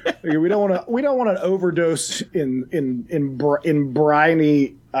 We don't want an overdose in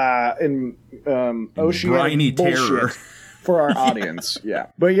briny oceanic briny bullshit terror for our audience. Yeah,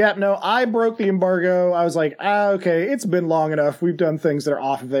 but I broke the embargo. I was like, okay, it's been long enough. We've done things that are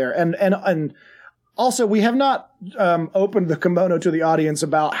off there, and also we have not opened the kimono to the audience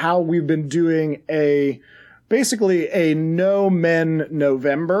about how we've been doing basically a No Men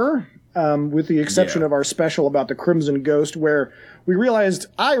November. with the exception of our special about the Crimson Ghost, where I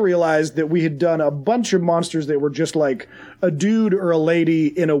realized that we had done a bunch of monsters that were just like a dude or a lady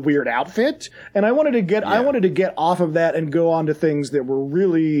in a weird outfit. And I wanted to get off of that and go on to things that were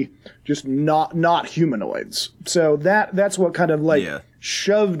really just not humanoids. So that's what kind of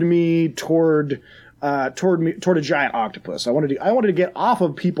shoved me toward a giant octopus. I wanted to get off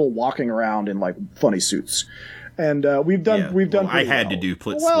of people walking around in like funny suits. And we've done. I had to do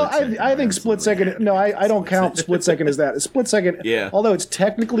split. I think Split Second. No, I don't count Split Second as that. Split Second. Yeah. Although it's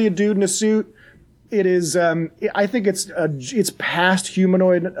technically a dude in a suit, it is. I think it's past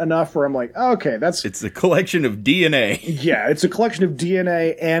humanoid enough where I'm like, okay, It's a collection of DNA. Yeah, it's a collection of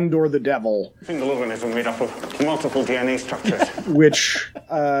DNA and or the devil. Single organism made up of multiple DNA structures, which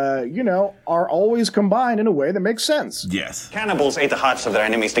are always combined in a way that makes sense. Yes. Cannibals ate the hearts of their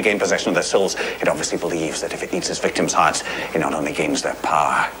enemies to gain possession of their souls. It obviously believes that if it eats its victims' hearts, it not only gains their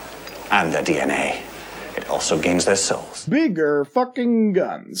power and their DNA, it also gains their souls. Bigger fucking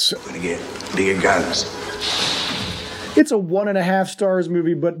guns. Gonna get bigger guns. It's a 1.5 stars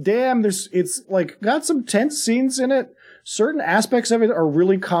movie, but damn, it's like got some tense scenes in it. Certain aspects of it are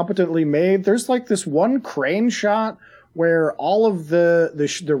really competently made. There's like this one crane shot where all of the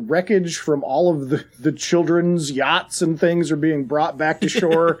wreckage from all of the children's yachts and things are being brought back to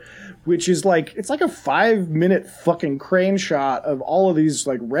shore, which is like, it's like a 5-minute fucking crane shot of all of these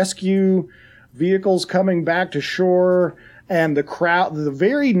like rescue vehicles coming back to shore, and the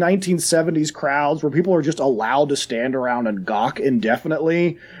very 1970s crowds where people are just allowed to stand around and gawk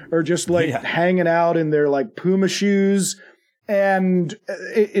indefinitely, or just like hanging out in their like Puma shoes. And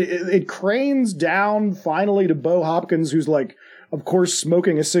it cranes down finally to Bo Hopkins, who's like, of course,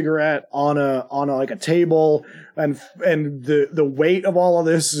 smoking a cigarette on a table, and the weight of all of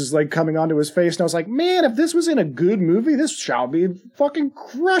this is like coming onto his face. And I was like, man, if this was in a good movie, this shall be fucking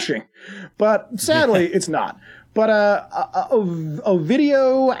crushing. But sadly, it's not. But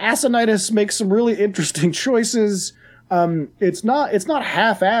Ovidio Assonitis makes some really interesting choices. It's not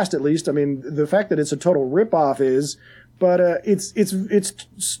half-assed, at least. I mean, the fact that it's a total ripoff is. But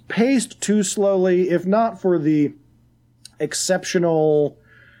it's paced too slowly, if not for the exceptional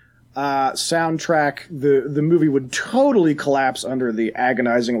soundtrack, the movie would totally collapse under the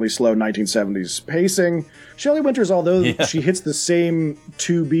agonizingly slow 1970s pacing. Shelley Winters, although she hits the same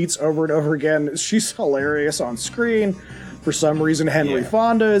 2 beats over and over again, she's hilarious on screen. For some reason, Henry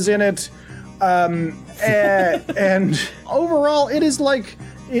Fonda is in it. And overall, it is like,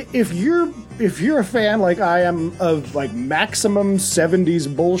 if you're a fan like I am of like maximum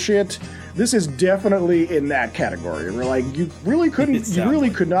 70s bullshit, this is definitely in that category. We're like, you really could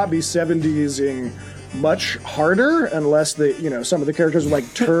not be 70s-ing much harder unless some of the characters would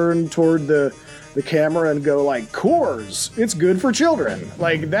like turn toward the camera and go like, Coors, it's good for children.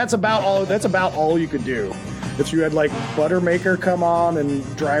 Like that's about all you could do. If you had like Buttermaker come on and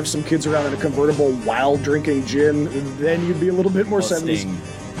drive some kids around in a convertible while drinking gin, then you'd be a little bit more 70s.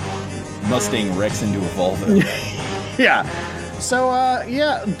 Mustang wrecks into a Volvo. Yeah. So,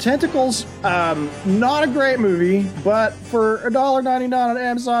 Tentacles, not a great movie, but for $1.99 on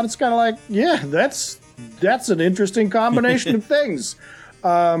Amazon, it's kind of like, that's an interesting combination of things.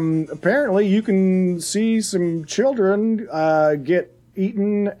 Apparently, you can see some children get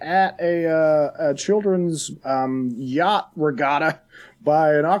eaten at a children's yacht regatta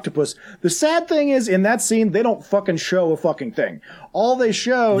by an octopus. The sad thing is, in that scene, they don't fucking show a fucking thing. All they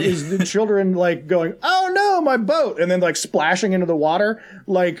show is the children like going, "Oh no, my boat," and then like splashing into the water.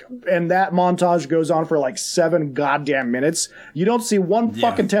 Like, and that montage goes on for like 7 goddamn minutes. You don't see one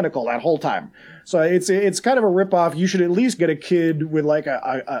fucking tentacle that whole time. So it's kind of a ripoff. You should at least get a kid with like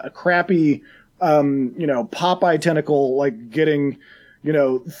a crappy, Popeye tentacle, like getting,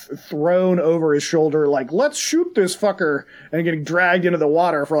 thrown over his shoulder, like, let's shoot this fucker, and getting dragged into the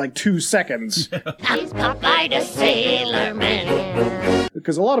water for like 2 seconds. He's Popeye the Sailor Man.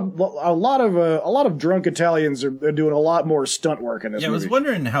 Because a lot of drunk Italians are doing a lot more stunt work in this movie. I was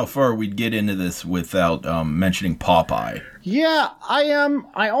wondering how far we'd get into this without mentioning Popeye. Yeah, I am.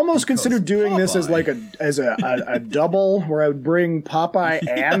 I almost considered doing this as like a double, where I would bring Popeye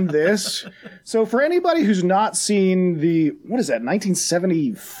and this. So for anybody who's not seen what is that,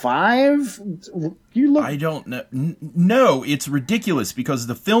 1975? I don't know. No, it's ridiculous because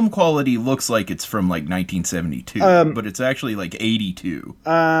the film quality looks like it's from like 1972, but it's actually like 82.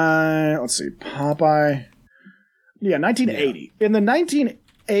 Let's see, Popeye. Yeah, 1980. Yeah. In the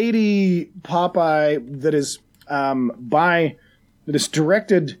 1980 Popeye that is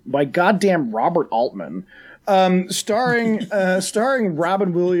directed by goddamn Robert Altman, starring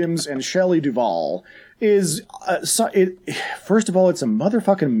Robin Williams and Shelley Duvall. is first of all, it's a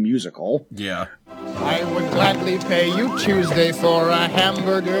motherfucking musical. Yeah. I would gladly pay you Tuesday for a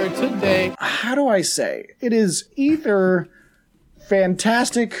hamburger today. How do I say? It is either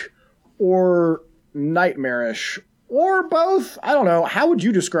fantastic or nightmarish or both. I don't know. How would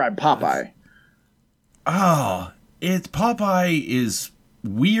you describe Popeye? Popeye is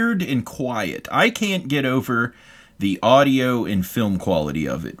weird and quiet. I can't get over the audio and film quality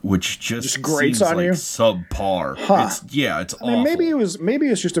of it, which just grates seems on like you? subpar. Huh. It's awful. I mean, maybe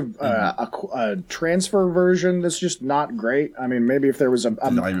it's just a transfer version that's just not great. I mean, maybe if there was I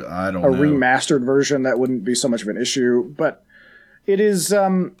don't know. remastered version, that wouldn't be so much of an issue. But it is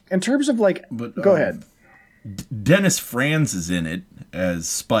in terms of go ahead. Dennis Franz is in it as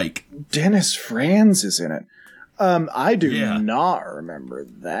Spike. Dennis Franz is in it. I do not remember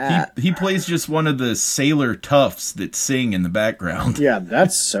that. He plays just one of the sailor toughs that sing in the background. Yeah,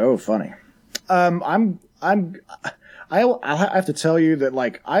 that's so funny. I'll have to tell you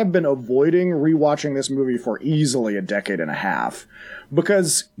that I've been avoiding rewatching this movie for easily a decade and a half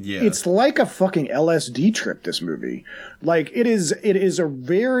because it's like a fucking LSD trip. This movie, it is a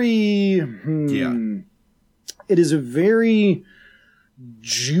very it is a very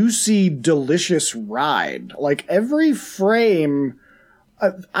juicy, delicious ride. Every frame,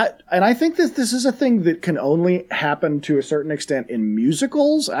 I think that this is a thing that can only happen to a certain extent in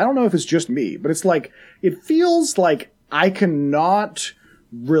musicals. I don't know if it's just me, but it's it feels like I cannot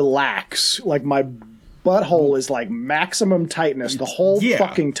relax. My butthole is maximum tightness the whole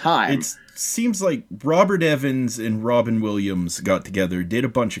fucking time. It seems like Robert Evans and Robin Williams got together, did a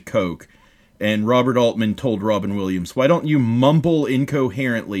bunch of coke, and Robert Altman told Robin Williams, why don't you mumble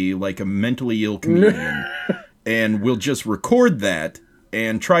incoherently like a mentally ill comedian? And we'll just record that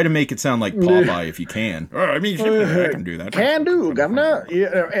and try to make it sound like Popeye if you can. I can do that. Can do, governor.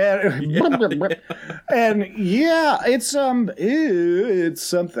 And it's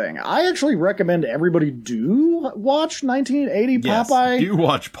something. I actually recommend everybody do watch 1980 Popeye. Do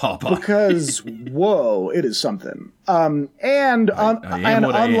watch Popeye. Because, whoa, it is something. Unlike an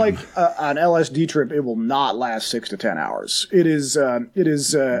LSD trip, it will not last 6 to 10 hours. It is a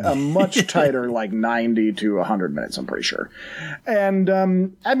much tighter, 90 to 100 minutes, I'm pretty sure. And,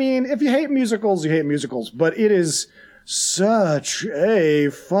 if you hate musicals, you hate musicals, but it is such a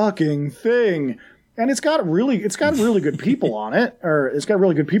fucking thing. And it's got really good people on it, or it's got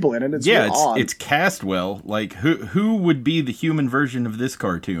really good people in it. It's cast well. Who would be the human version of this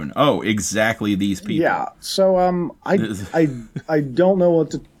cartoon? Oh, exactly these people. Yeah. So I don't know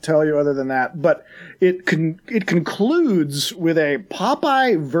what to tell you other than that, but it concludes with a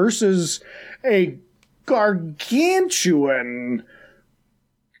Popeye versus a gargantuan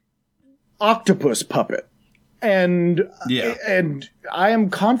octopus puppet. And I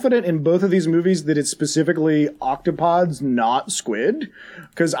am confident in both of these movies that it's specifically octopods, not squid,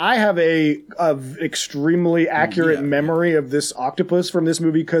 because I have a extremely accurate memory of this octopus from this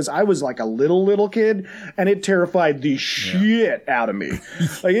movie because I was a little kid and it terrified the shit out of me.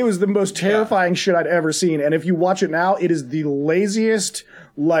 It was the most terrifying shit I'd ever seen. And if you watch it now, it is the laziest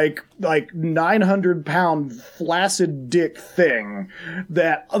 900-pound flaccid dick thing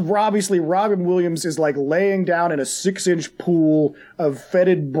that obviously Robin Williams is laying down in a 6-inch pool of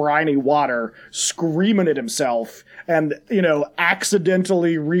fetid briny water screaming at himself and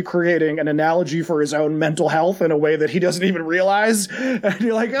accidentally recreating an analogy for his own mental health in a way that he doesn't even realize. And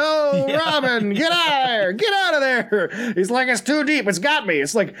you're like, Robin, get out of there. He's like, it's too deep, it's got me.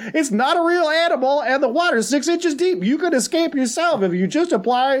 It's it's not a real animal and the water's 6 inches deep. You could escape yourself if you just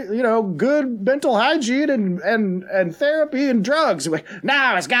apply good mental hygiene and therapy and drugs.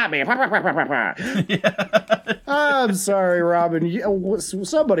 No, it's got me. I'm sorry, Robin.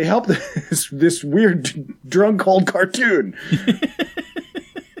 Somebody help this weird drunk old cartoon.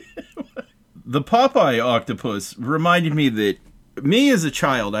 The Popeye octopus reminded me that me as a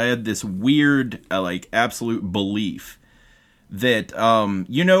child, I had this weird, absolute belief that,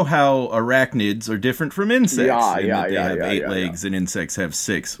 how arachnids are different from insects. They have 8 legs and insects have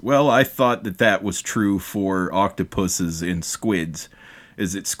 6. Well, I thought that was true for octopuses and squids.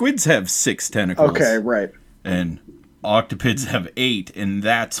 Is that squids have 6 tentacles. Okay, right. And octopids have 8, and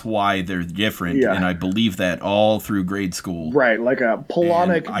that's why they're different. Yeah. And I believe that all through grade school. Right, like a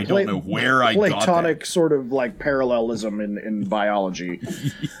Polonic, I don't know where I got that. Platonic sort of parallelism in biology.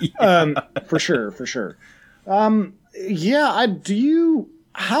 For sure.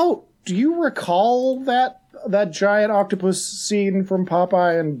 Do you recall that giant octopus scene from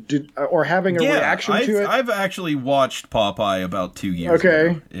Popeye or having a reaction to it? I've actually watched Popeye about 2 years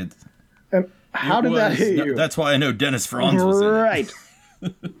ago. How did that hit you? That's why I know Dennis Franz was in it. Right.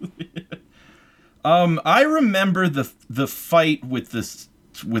 I remember the fight with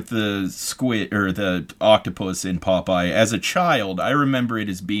the squid or the octopus in Popeye as a child. I remember it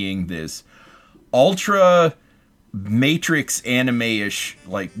as being this ultra Matrix anime-ish,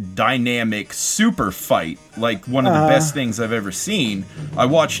 like, dynamic super fight, like one of the best things I've ever seen. I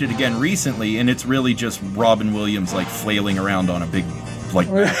watched it again recently, and it's really just Robin Williams, like, flailing around on a big, like,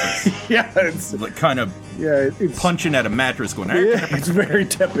 mattress. Yeah, it's like, kind of it's punching at a mattress going, yeah, it's very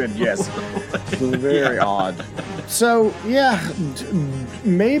tepid, yes. It's very odd. So, yeah,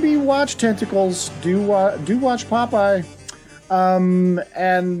 maybe watch Tentacles, do watch Popeye,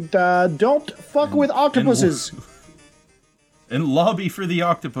 and don't fuck with octopuses. And lobby for the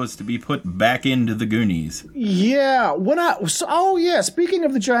octopus to be put back into the Goonies. Yeah, speaking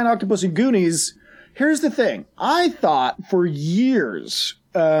of the giant octopus in Goonies, here's the thing. I thought for years,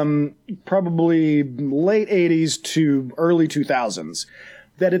 probably late 80s to early 2000s,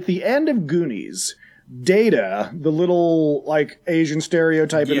 that at the end of Goonies, Data, the little, like, Asian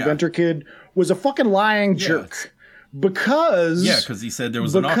stereotype inventor kid, was a fucking lying jerk. Because he said there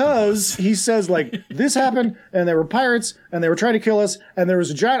was an octopus. He says, like, this happened, and there were pirates, and they were trying to kill us, and there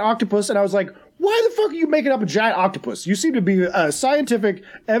was a giant octopus, and I was like, why the fuck are you making up a giant octopus? You seem to be a scientific,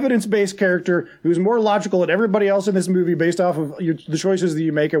 evidence-based character who's more logical than everybody else in this movie based off of the choices that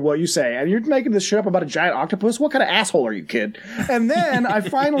you make and what you say. And you're making this shit up about a giant octopus? What kind of asshole are you, kid? And then I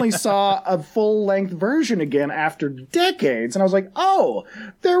finally saw a full-length version again after decades, and I was like, oh,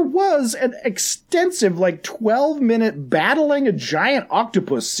 there was an extensive, like, 12-minute battling a giant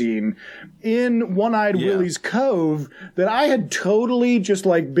octopus scene in One-Eyed Willie's Cove that I had totally just,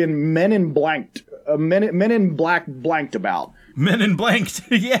 like, been Men in Blanked about. Men in Blanked.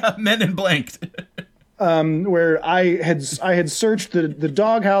 Yeah, Men in Blanked. Where I had searched the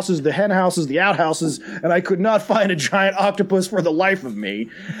dog houses, the hen houses, the outhouses, and I could not find a giant octopus for the life of me.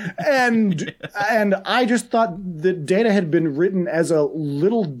 And I just thought that Data had been written as a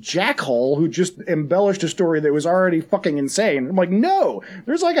little jackhole who just embellished a story that was already fucking insane. I'm like, no,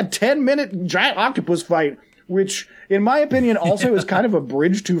 there's like a 10-minute giant octopus fight, which, in my opinion, also is kind of a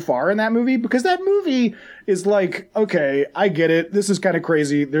bridge too far in that movie, because that movie is like, okay, I get it. This is kind of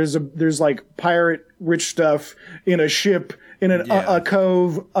crazy. There's like pirate rich stuff in a ship in a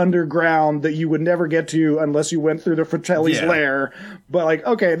cove underground that you would never get to unless you went through the Fratelli's lair. But like,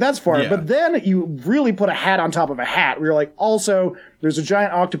 okay, that's far. Yeah. But then you really put a hat on top of a hat where you're like, also, there's a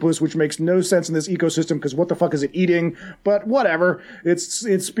giant octopus, which makes no sense in this ecosystem because what the fuck is it eating? But whatever. It's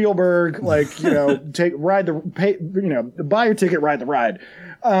Spielberg. Like, buy your ticket, ride the ride.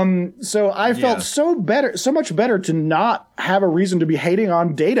 So I felt so much better to not have a reason to be hating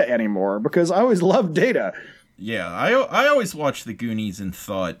on Data anymore, because I always loved Data. Yeah, I always watched the Goonies and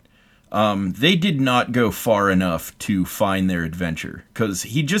thought they did not go far enough to find their adventure, because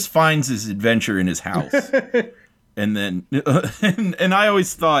he just finds his adventure in his house. And then, and I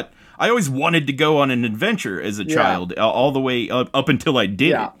always thought, I always wanted to go on an adventure as a child, all the way up until I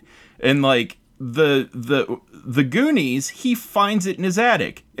did it. And like, the Goonies, he finds it in his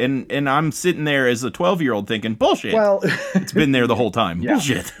attic, and I'm sitting there as a 12-year-old thinking, bullshit. Well, it's been there the whole time.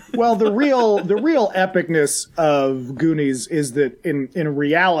 Bullshit. Well, the real epicness of Goonies is that in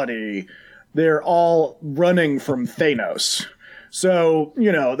reality, they're all running from Thanos. So,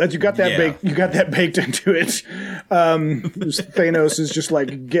 that you got that baked into it. Thanos is just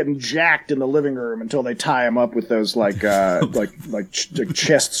like getting jacked in the living room until they tie him up with those like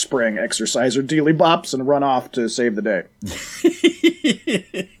chest spring exerciser dealy bops and run off to save the day.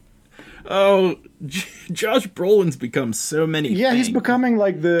 Oh, Josh Brolin's become so many things. He's becoming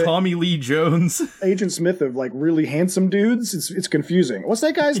like the Tommy Lee Jones, Agent Smith of like really handsome dudes. It's confusing. What's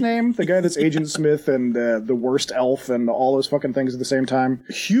that guy's name? The guy that's Agent Smith and the worst elf and all those fucking things at the same time.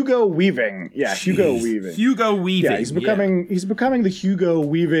 Hugo Weaving. Yeah, Jeez. Hugo Weaving. Hugo Weaving. Yeah, he's becoming the Hugo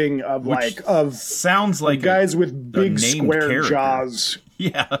Weaving of sounds like guys with big square character. Jaws.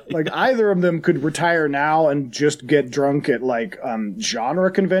 Yeah. Like, either of them could retire now and just get drunk at, like,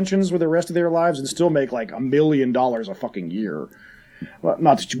 genre conventions for the rest of their lives and still make, like, $1 million a fucking year. Well,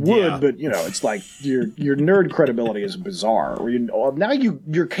 not that you would, but, it's like your nerd credibility is bizarre. Now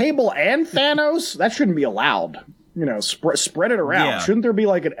you're Cable and Thanos? That shouldn't be allowed. Spread it around. Yeah. Shouldn't there be,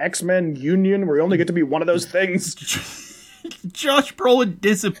 like, an X-Men union where you only get to be one of those things? Josh Brolin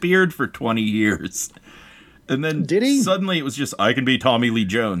disappeared for 20 years. And then did he? Suddenly it was just, I can be Tommy Lee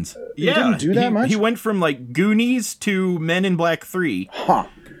Jones. He didn't do that much? He went from like Goonies to Men in Black 3. Huh.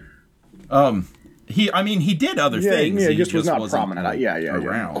 He did other things. Yeah, he just was not prominent.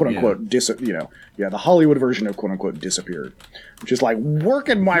 Around, quote unquote, the Hollywood version of quote unquote disappeared. Just like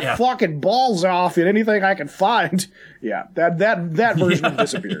working my fucking balls off in anything I can find. Yeah, that version of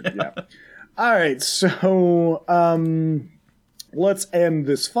disappeared. Yeah. All right, so let's end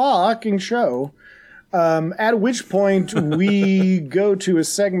this fucking show. At which point we go to a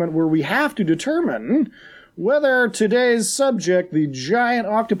segment where we have to determine whether today's subject, the giant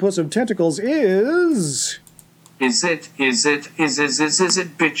octopus of tentacles, is... Is it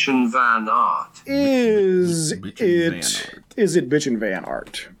Bitchin' Van Art? Is it Bitchin' Van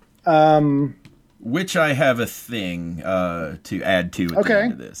Art? Which I have a thing to add to at the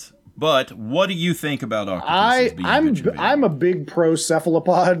end of this. But what do you think about octopuses being Bitchin' Van Art? I'm a big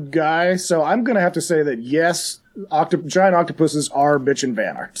pro-cephalopod guy, so I'm going to have to say that yes, giant octopuses are Bitchin'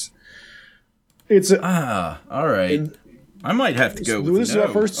 Van Arts. It's all right. I might have to go with this is our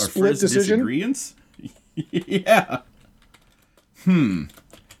first split decision. Disagreements? Yeah.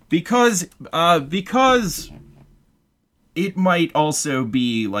 Because it might also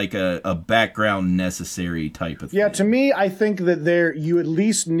be like a background necessary type of thing. Yeah, to me, I think that you at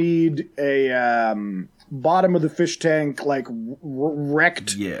least need a bottom of the fish tank, like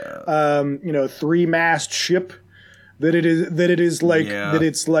wrecked, 3-mast ship. That it is like that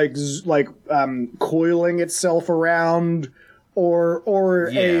it's like coiling itself around, or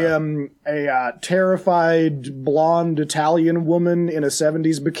a terrified blonde Italian woman in a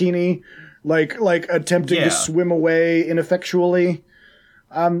 70s bikini, like attempting to swim away ineffectually.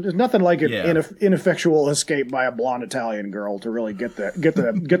 There's nothing like an ineffectual escape by a blonde Italian girl to really get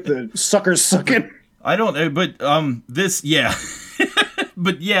the suckers sucking. I don't know, but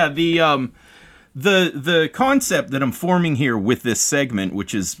but yeah, the concept that I'm forming here with this segment,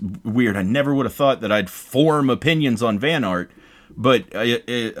 which is weird. I never would have thought that I'd form opinions on Van Art, but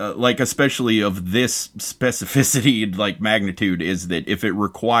like especially of this specificity, like magnitude, is that if it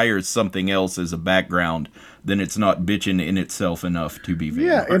requires something else as a background, then it's not bitchin' in itself enough to be Van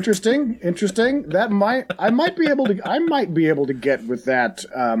Art. Yeah, interesting. I might be able to get with that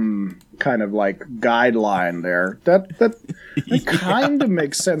kind of like guideline there. That kind of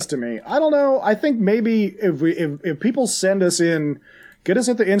makes sense to me. I don't know. I think maybe if people send us in, get us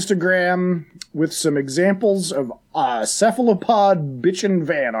at the Instagram with some examples of cephalopod bitchin'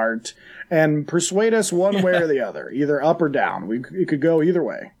 Van Art and persuade us one way or the other, either up or down. It could go either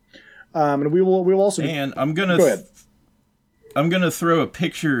way. And we'll also. And I'm gonna throw a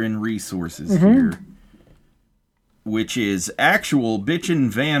picture in resources here, which is actual bitchin'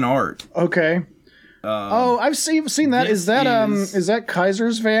 Van Art. Okay. I've seen that. Is that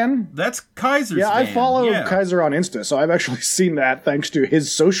Kaiser's van? That's Kaiser's van. Yeah, I follow Kaiser on Insta, so I've actually seen that thanks to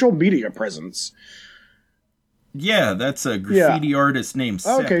his social media presence. Yeah, that's a graffiti artist named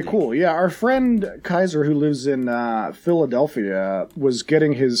Septic. Okay, cool. Yeah, our friend Kaiser, who lives in Philadelphia, was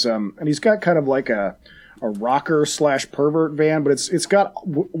getting his and he's got kind of like a rocker / pervert van, but it's got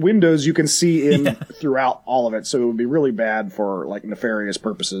windows you can see in throughout all of it, so it would be really bad for like nefarious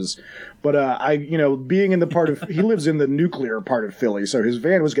purposes. But being in the part of he lives in the nuclear part of Philly, so his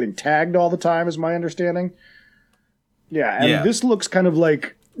van was getting tagged all the time, is my understanding. Yeah, and this looks kind of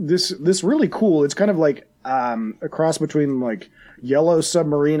like this really cool. It's kind of like a cross between like Yellow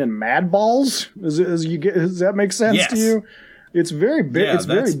Submarine and Mad Balls. Does that make sense to you? It's very it's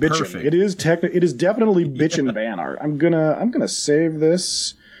very bitchin'. Perfect. It is definitely bitchin' Van Art. I'm gonna save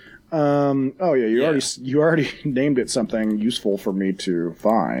this. You already named it something useful for me to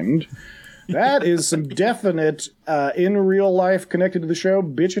find. That is some definite in real life connected to the show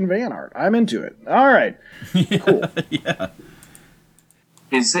bitchin' Van Art. I'm into it. All right. Cool. Yeah.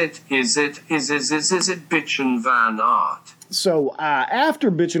 Is it bitchin' Van Art? So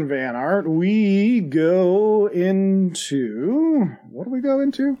after Bitchin' Van Art, we go into... What do we go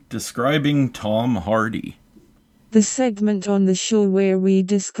into? Describing Tom Hardy. The segment on the show where we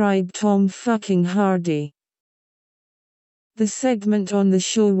describe Tom fucking Hardy. The segment on the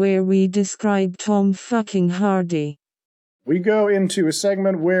show where we describe Tom fucking Hardy. We go into a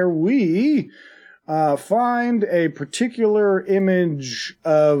segment where we find a particular image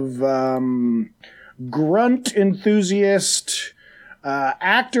of... grunt enthusiast,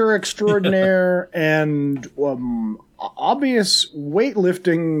 actor extraordinaire, and obvious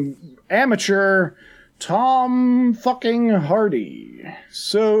weightlifting amateur Tom fucking Hardy.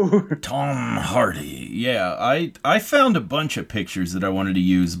 So Tom Hardy. Yeah, I found a bunch of pictures that I wanted to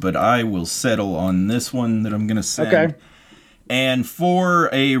use, but I will settle on this one that I'm going to send. Okay. And for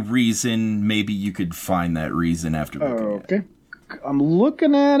a reason, maybe you could find that reason after looking at it. I'm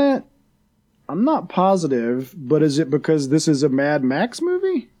looking at it. I'm not positive, but is it because this is a Mad Max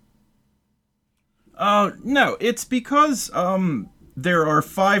movie? No, it's because there are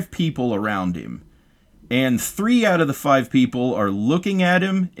 5 people around him, and 3 out of the 5 people are looking at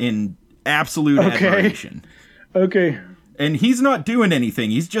him in absolute admiration. Okay. And he's not doing anything.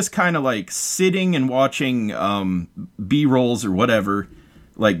 He's just kind of like sitting and watching B-rolls or whatever,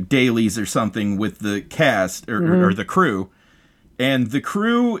 like dailies or something with the cast or the crew. And the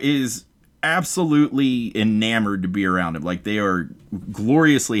crew is absolutely enamored to be around him. Like, they are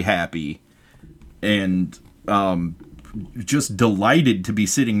gloriously happy and just delighted to be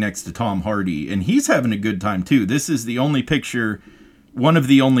sitting next to Tom Hardy. And he's having a good time, too. This is the only picture... One of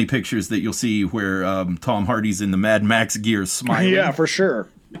the only pictures that you'll see where Tom Hardy's in the Mad Max gear smiling. Yeah, for sure.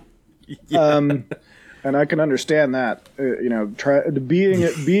 And I can understand that.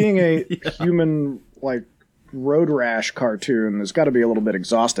 Being a human like road rash cartoon has got to be a little bit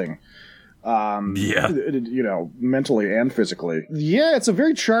exhausting. Mentally and physically. Yeah, it's a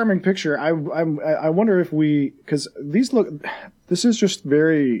very charming picture. I wonder if because this is just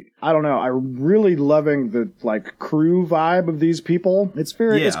very, I don't know, I'm really loving the like crew vibe of these people. It's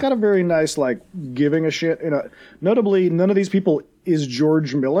got a very nice like giving a shit. Notably, none of these people is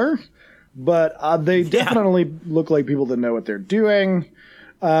George Miller, but they definitely look like people that know what they're doing.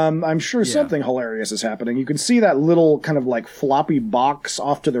 I'm sure something hilarious is happening. You can see that little kind of like floppy box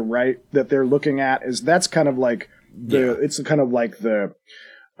off to the right that they're looking at. It's kind of like it's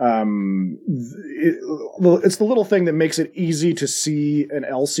the little thing that makes it easy to see an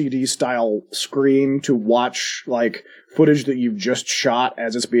LCD style screen to watch like footage that you've just shot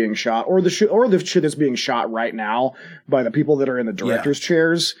as it's being shot, or the shit that's being shot right now by the people that are in the director's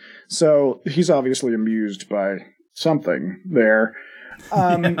chairs. So he's obviously amused by something there.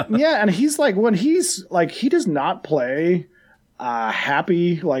 And he's like, when he's like, he does not play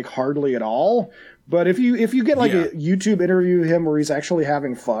happy like hardly at all. But if you get like a YouTube interview of him where he's actually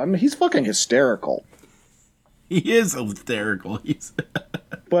having fun, he's fucking hysterical. He is hysterical.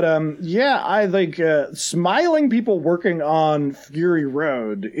 But I like smiling people working on Fury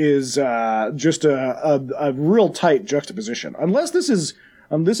Road is just a real tight juxtaposition. Unless this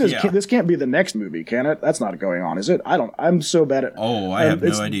can't be the next movie, can it? That's not going on, is it? I'm so bad at... Oh, I have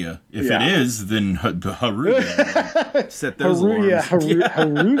no idea. If it is, then Haruga. Set those alarms.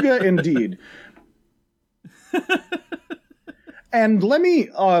 Haruga indeed. And let me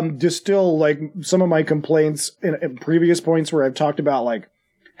distill like some of my complaints in previous points where I've talked about like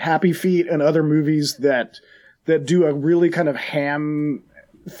Happy Feet and other movies that do a really kind of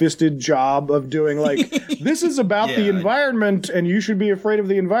ham-fisted job of doing like this is about the environment and you should be afraid of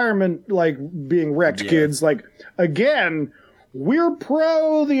the environment like being wrecked, kids. Like, again, we're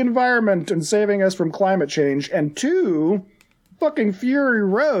pro the environment and saving us from climate change, and two, fucking Fury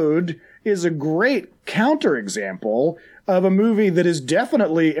Road is a great counterexample of a movie that is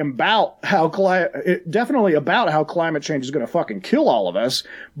definitely about how climate change is going to fucking kill all of us,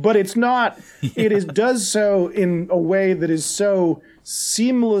 but it's not. It does so in a way that is so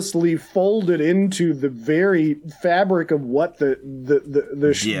seamlessly folded into the very fabric of what the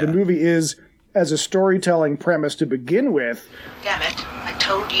movie is as a storytelling premise to begin with. Damn it, I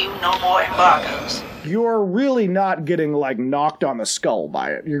told you no more embargoes. You're really not getting like knocked on the skull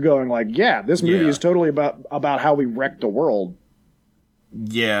by it. You're going like, yeah, this movie is totally about how we wrecked the world.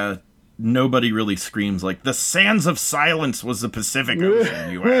 Yeah, nobody really screams like, the sands of silence was the Pacific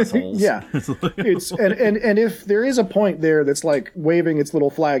Ocean, you assholes. Yeah. It's and if there is a point there that's like waving its little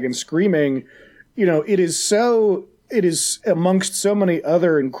flag and screaming, it is amongst so many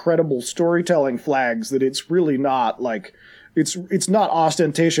other incredible storytelling flags that it's really not like it's not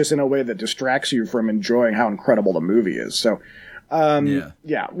ostentatious in a way that distracts you from enjoying how incredible the movie is. So,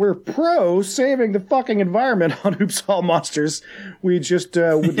 we're pro saving the fucking environment on Oops All Monsters. We just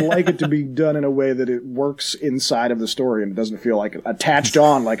would like it to be done in a way that it works inside of the story and doesn't feel like attached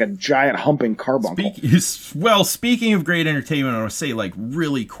on like a giant humping carbuncle. Speaking of great entertainment, I want to say like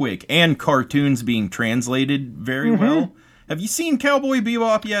really quick, and cartoons being translated very well. Have you seen Cowboy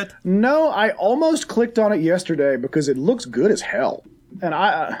Bebop yet? No, I almost clicked on it yesterday because it looks good as hell. And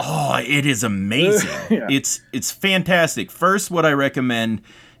it is amazing. It's fantastic. First, what I recommend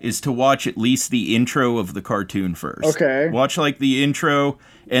is to watch at least the intro of the cartoon first. Okay. Watch like the intro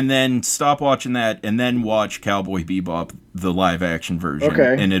and then stop watching that and then watch Cowboy Bebop, the live action version.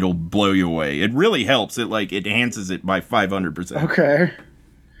 Okay. And it'll blow you away. It really helps. It like enhances it by 500%. Okay.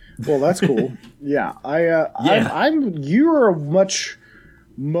 Well, that's cool. Yeah. I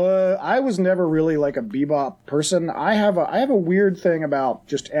was never really like a Bebop person. I have a weird thing about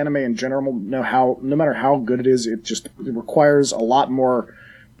just anime in general. No matter how good it is, it requires a lot more,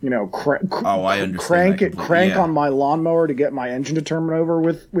 I understand crank on my lawnmower to get my engine to turn over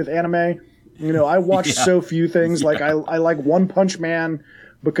with anime. I watch so few things. Like I like One Punch Man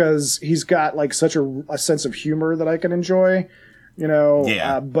because he's got like such a sense of humor that I can enjoy. You know,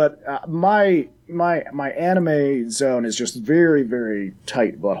 Yeah. but my anime zone is just very, very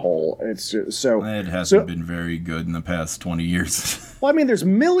tight butthole. It's just, so It hasn't been very good in the past 20 years. Well, I mean, there's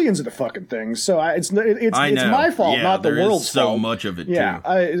millions of the fucking things, so it's my fault, not the world's so fault. much of it, yeah,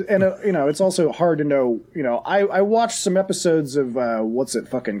 too. You know, it's also hard to know. You know, I watched some episodes of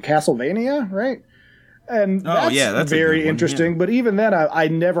fucking Castlevania, right? And that's a very good one, interesting. yeah. But even then, I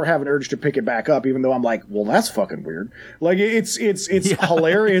never have an urge to pick it back up, even though I'm like, well, that's fucking weird. Like it's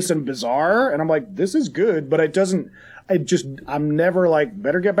hilarious and bizarre, and I'm like, this is good, but it doesn't. I'm never like,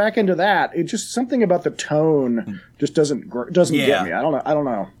 better get back into that. It just something about the tone just doesn't get me. I don't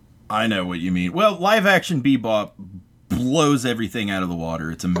know. I know what you mean. Well, live action Bebop blows everything out of the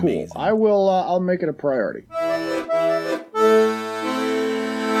water. It's amazing. Cool. I will. I'll make it a priority.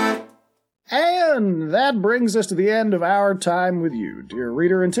 And that brings us to the end of our time with you, dear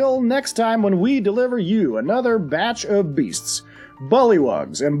reader. Until next time when we deliver you another batch of beasts,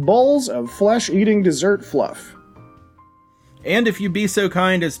 bullywugs, and bowls of flesh-eating dessert fluff. And if you be so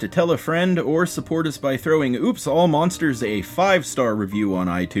kind as to tell a friend or support us by throwing Oops All Monsters a 5-star review on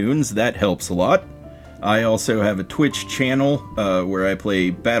iTunes, that helps a lot. I also have a Twitch channel where I play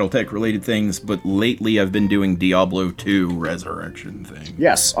Battletech related things, but lately I've been doing Diablo 2 Resurrection thing.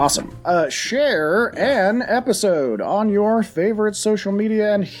 Yes, awesome. Share an episode on your favorite social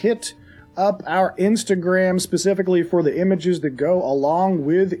media and hit up our Instagram specifically for the images that go along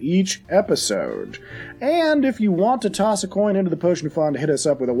with each episode. And if you want to toss a coin into the Potion Fund, hit us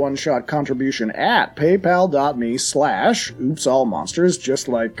up with a one-shot contribution at paypal.me/oopsallmonsters, just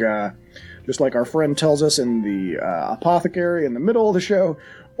like our friend tells us in the apothecary in the middle of the show.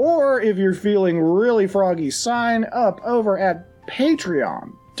 Or if you're feeling really froggy, sign up over at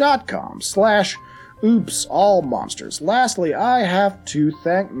patreon.com/oopsallmonsters. Lastly, I have to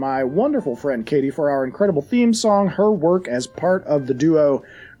thank my wonderful friend Katie for our incredible theme song. Her work as part of the duo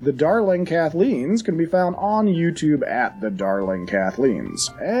The Darling Kathleens can be found on YouTube at The Darling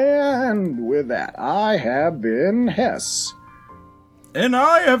Kathleens. And with that, I have been Hess. And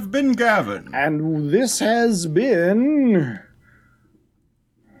I have been Gavin. And this has been...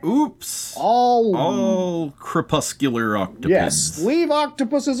 Oops. All crepuscular octopus. Yes, leave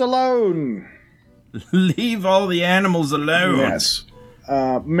octopuses alone. Leave all the animals alone. Yes.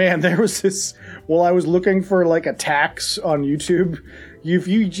 Man, there was this... While I was looking for, like, attacks on YouTube, if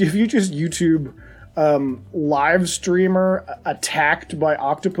you just YouTube... live streamer attacked by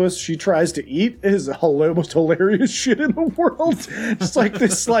octopus she tries to eat is the most hilarious shit in the world. Just like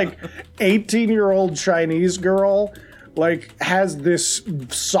this 18-year-old Chinese girl has this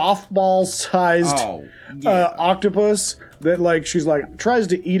softball sized octopus that she's tries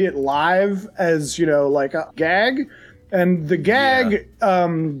to eat it live as a gag. And the gag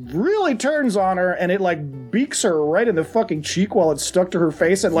really turns on her, and it beaks her right in the fucking cheek while it's stuck to her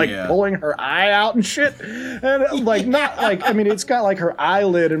face, and pulling her eye out and shit. And I mean, it's got her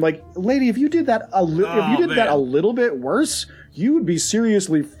eyelid, and lady, if you did that that a little bit worse, you would be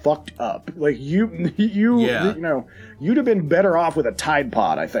seriously fucked up. You'd have been better off with a Tide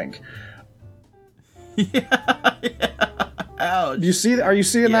Pod, I think. Yeah. Ouch. Are you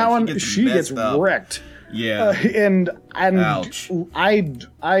seeing that one? She gets wrecked. Yeah. And ouch. I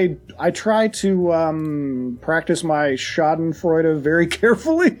try to practice my Schadenfreude very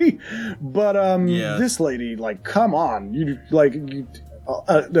carefully, but this lady, come on, you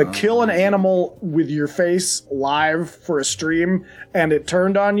kill an animal with your face live for a stream, and it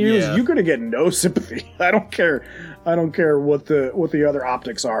turned on you. Yeah. You're gonna get no sympathy. I don't care what the other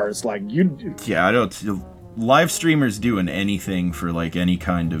optics are. It's you. Yeah, I don't. Live streamers doing anything for any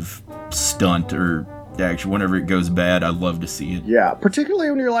kind of stunt or. Actually, whenever it goes bad, I love to see it. Yeah, particularly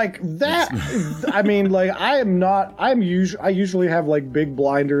when you're that. I mean, I usually have big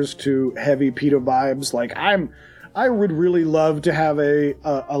blinders to heavy PETA vibes. I would really love to have a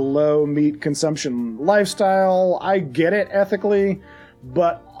low meat consumption lifestyle. I get it ethically,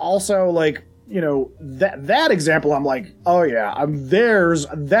 but also that example. I'm oh yeah,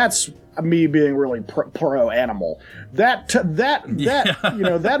 that's me being really pro animal. That that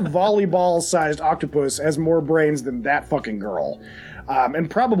volleyball-sized octopus has more brains than that fucking girl, and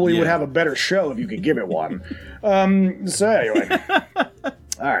probably would have a better show if you could give it one. So anyway, all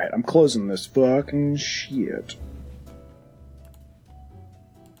right, I'm closing this fucking shit.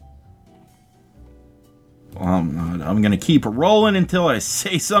 Well, I'm gonna keep rolling until I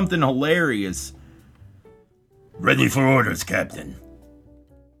say something hilarious. Ready for orders, Captain.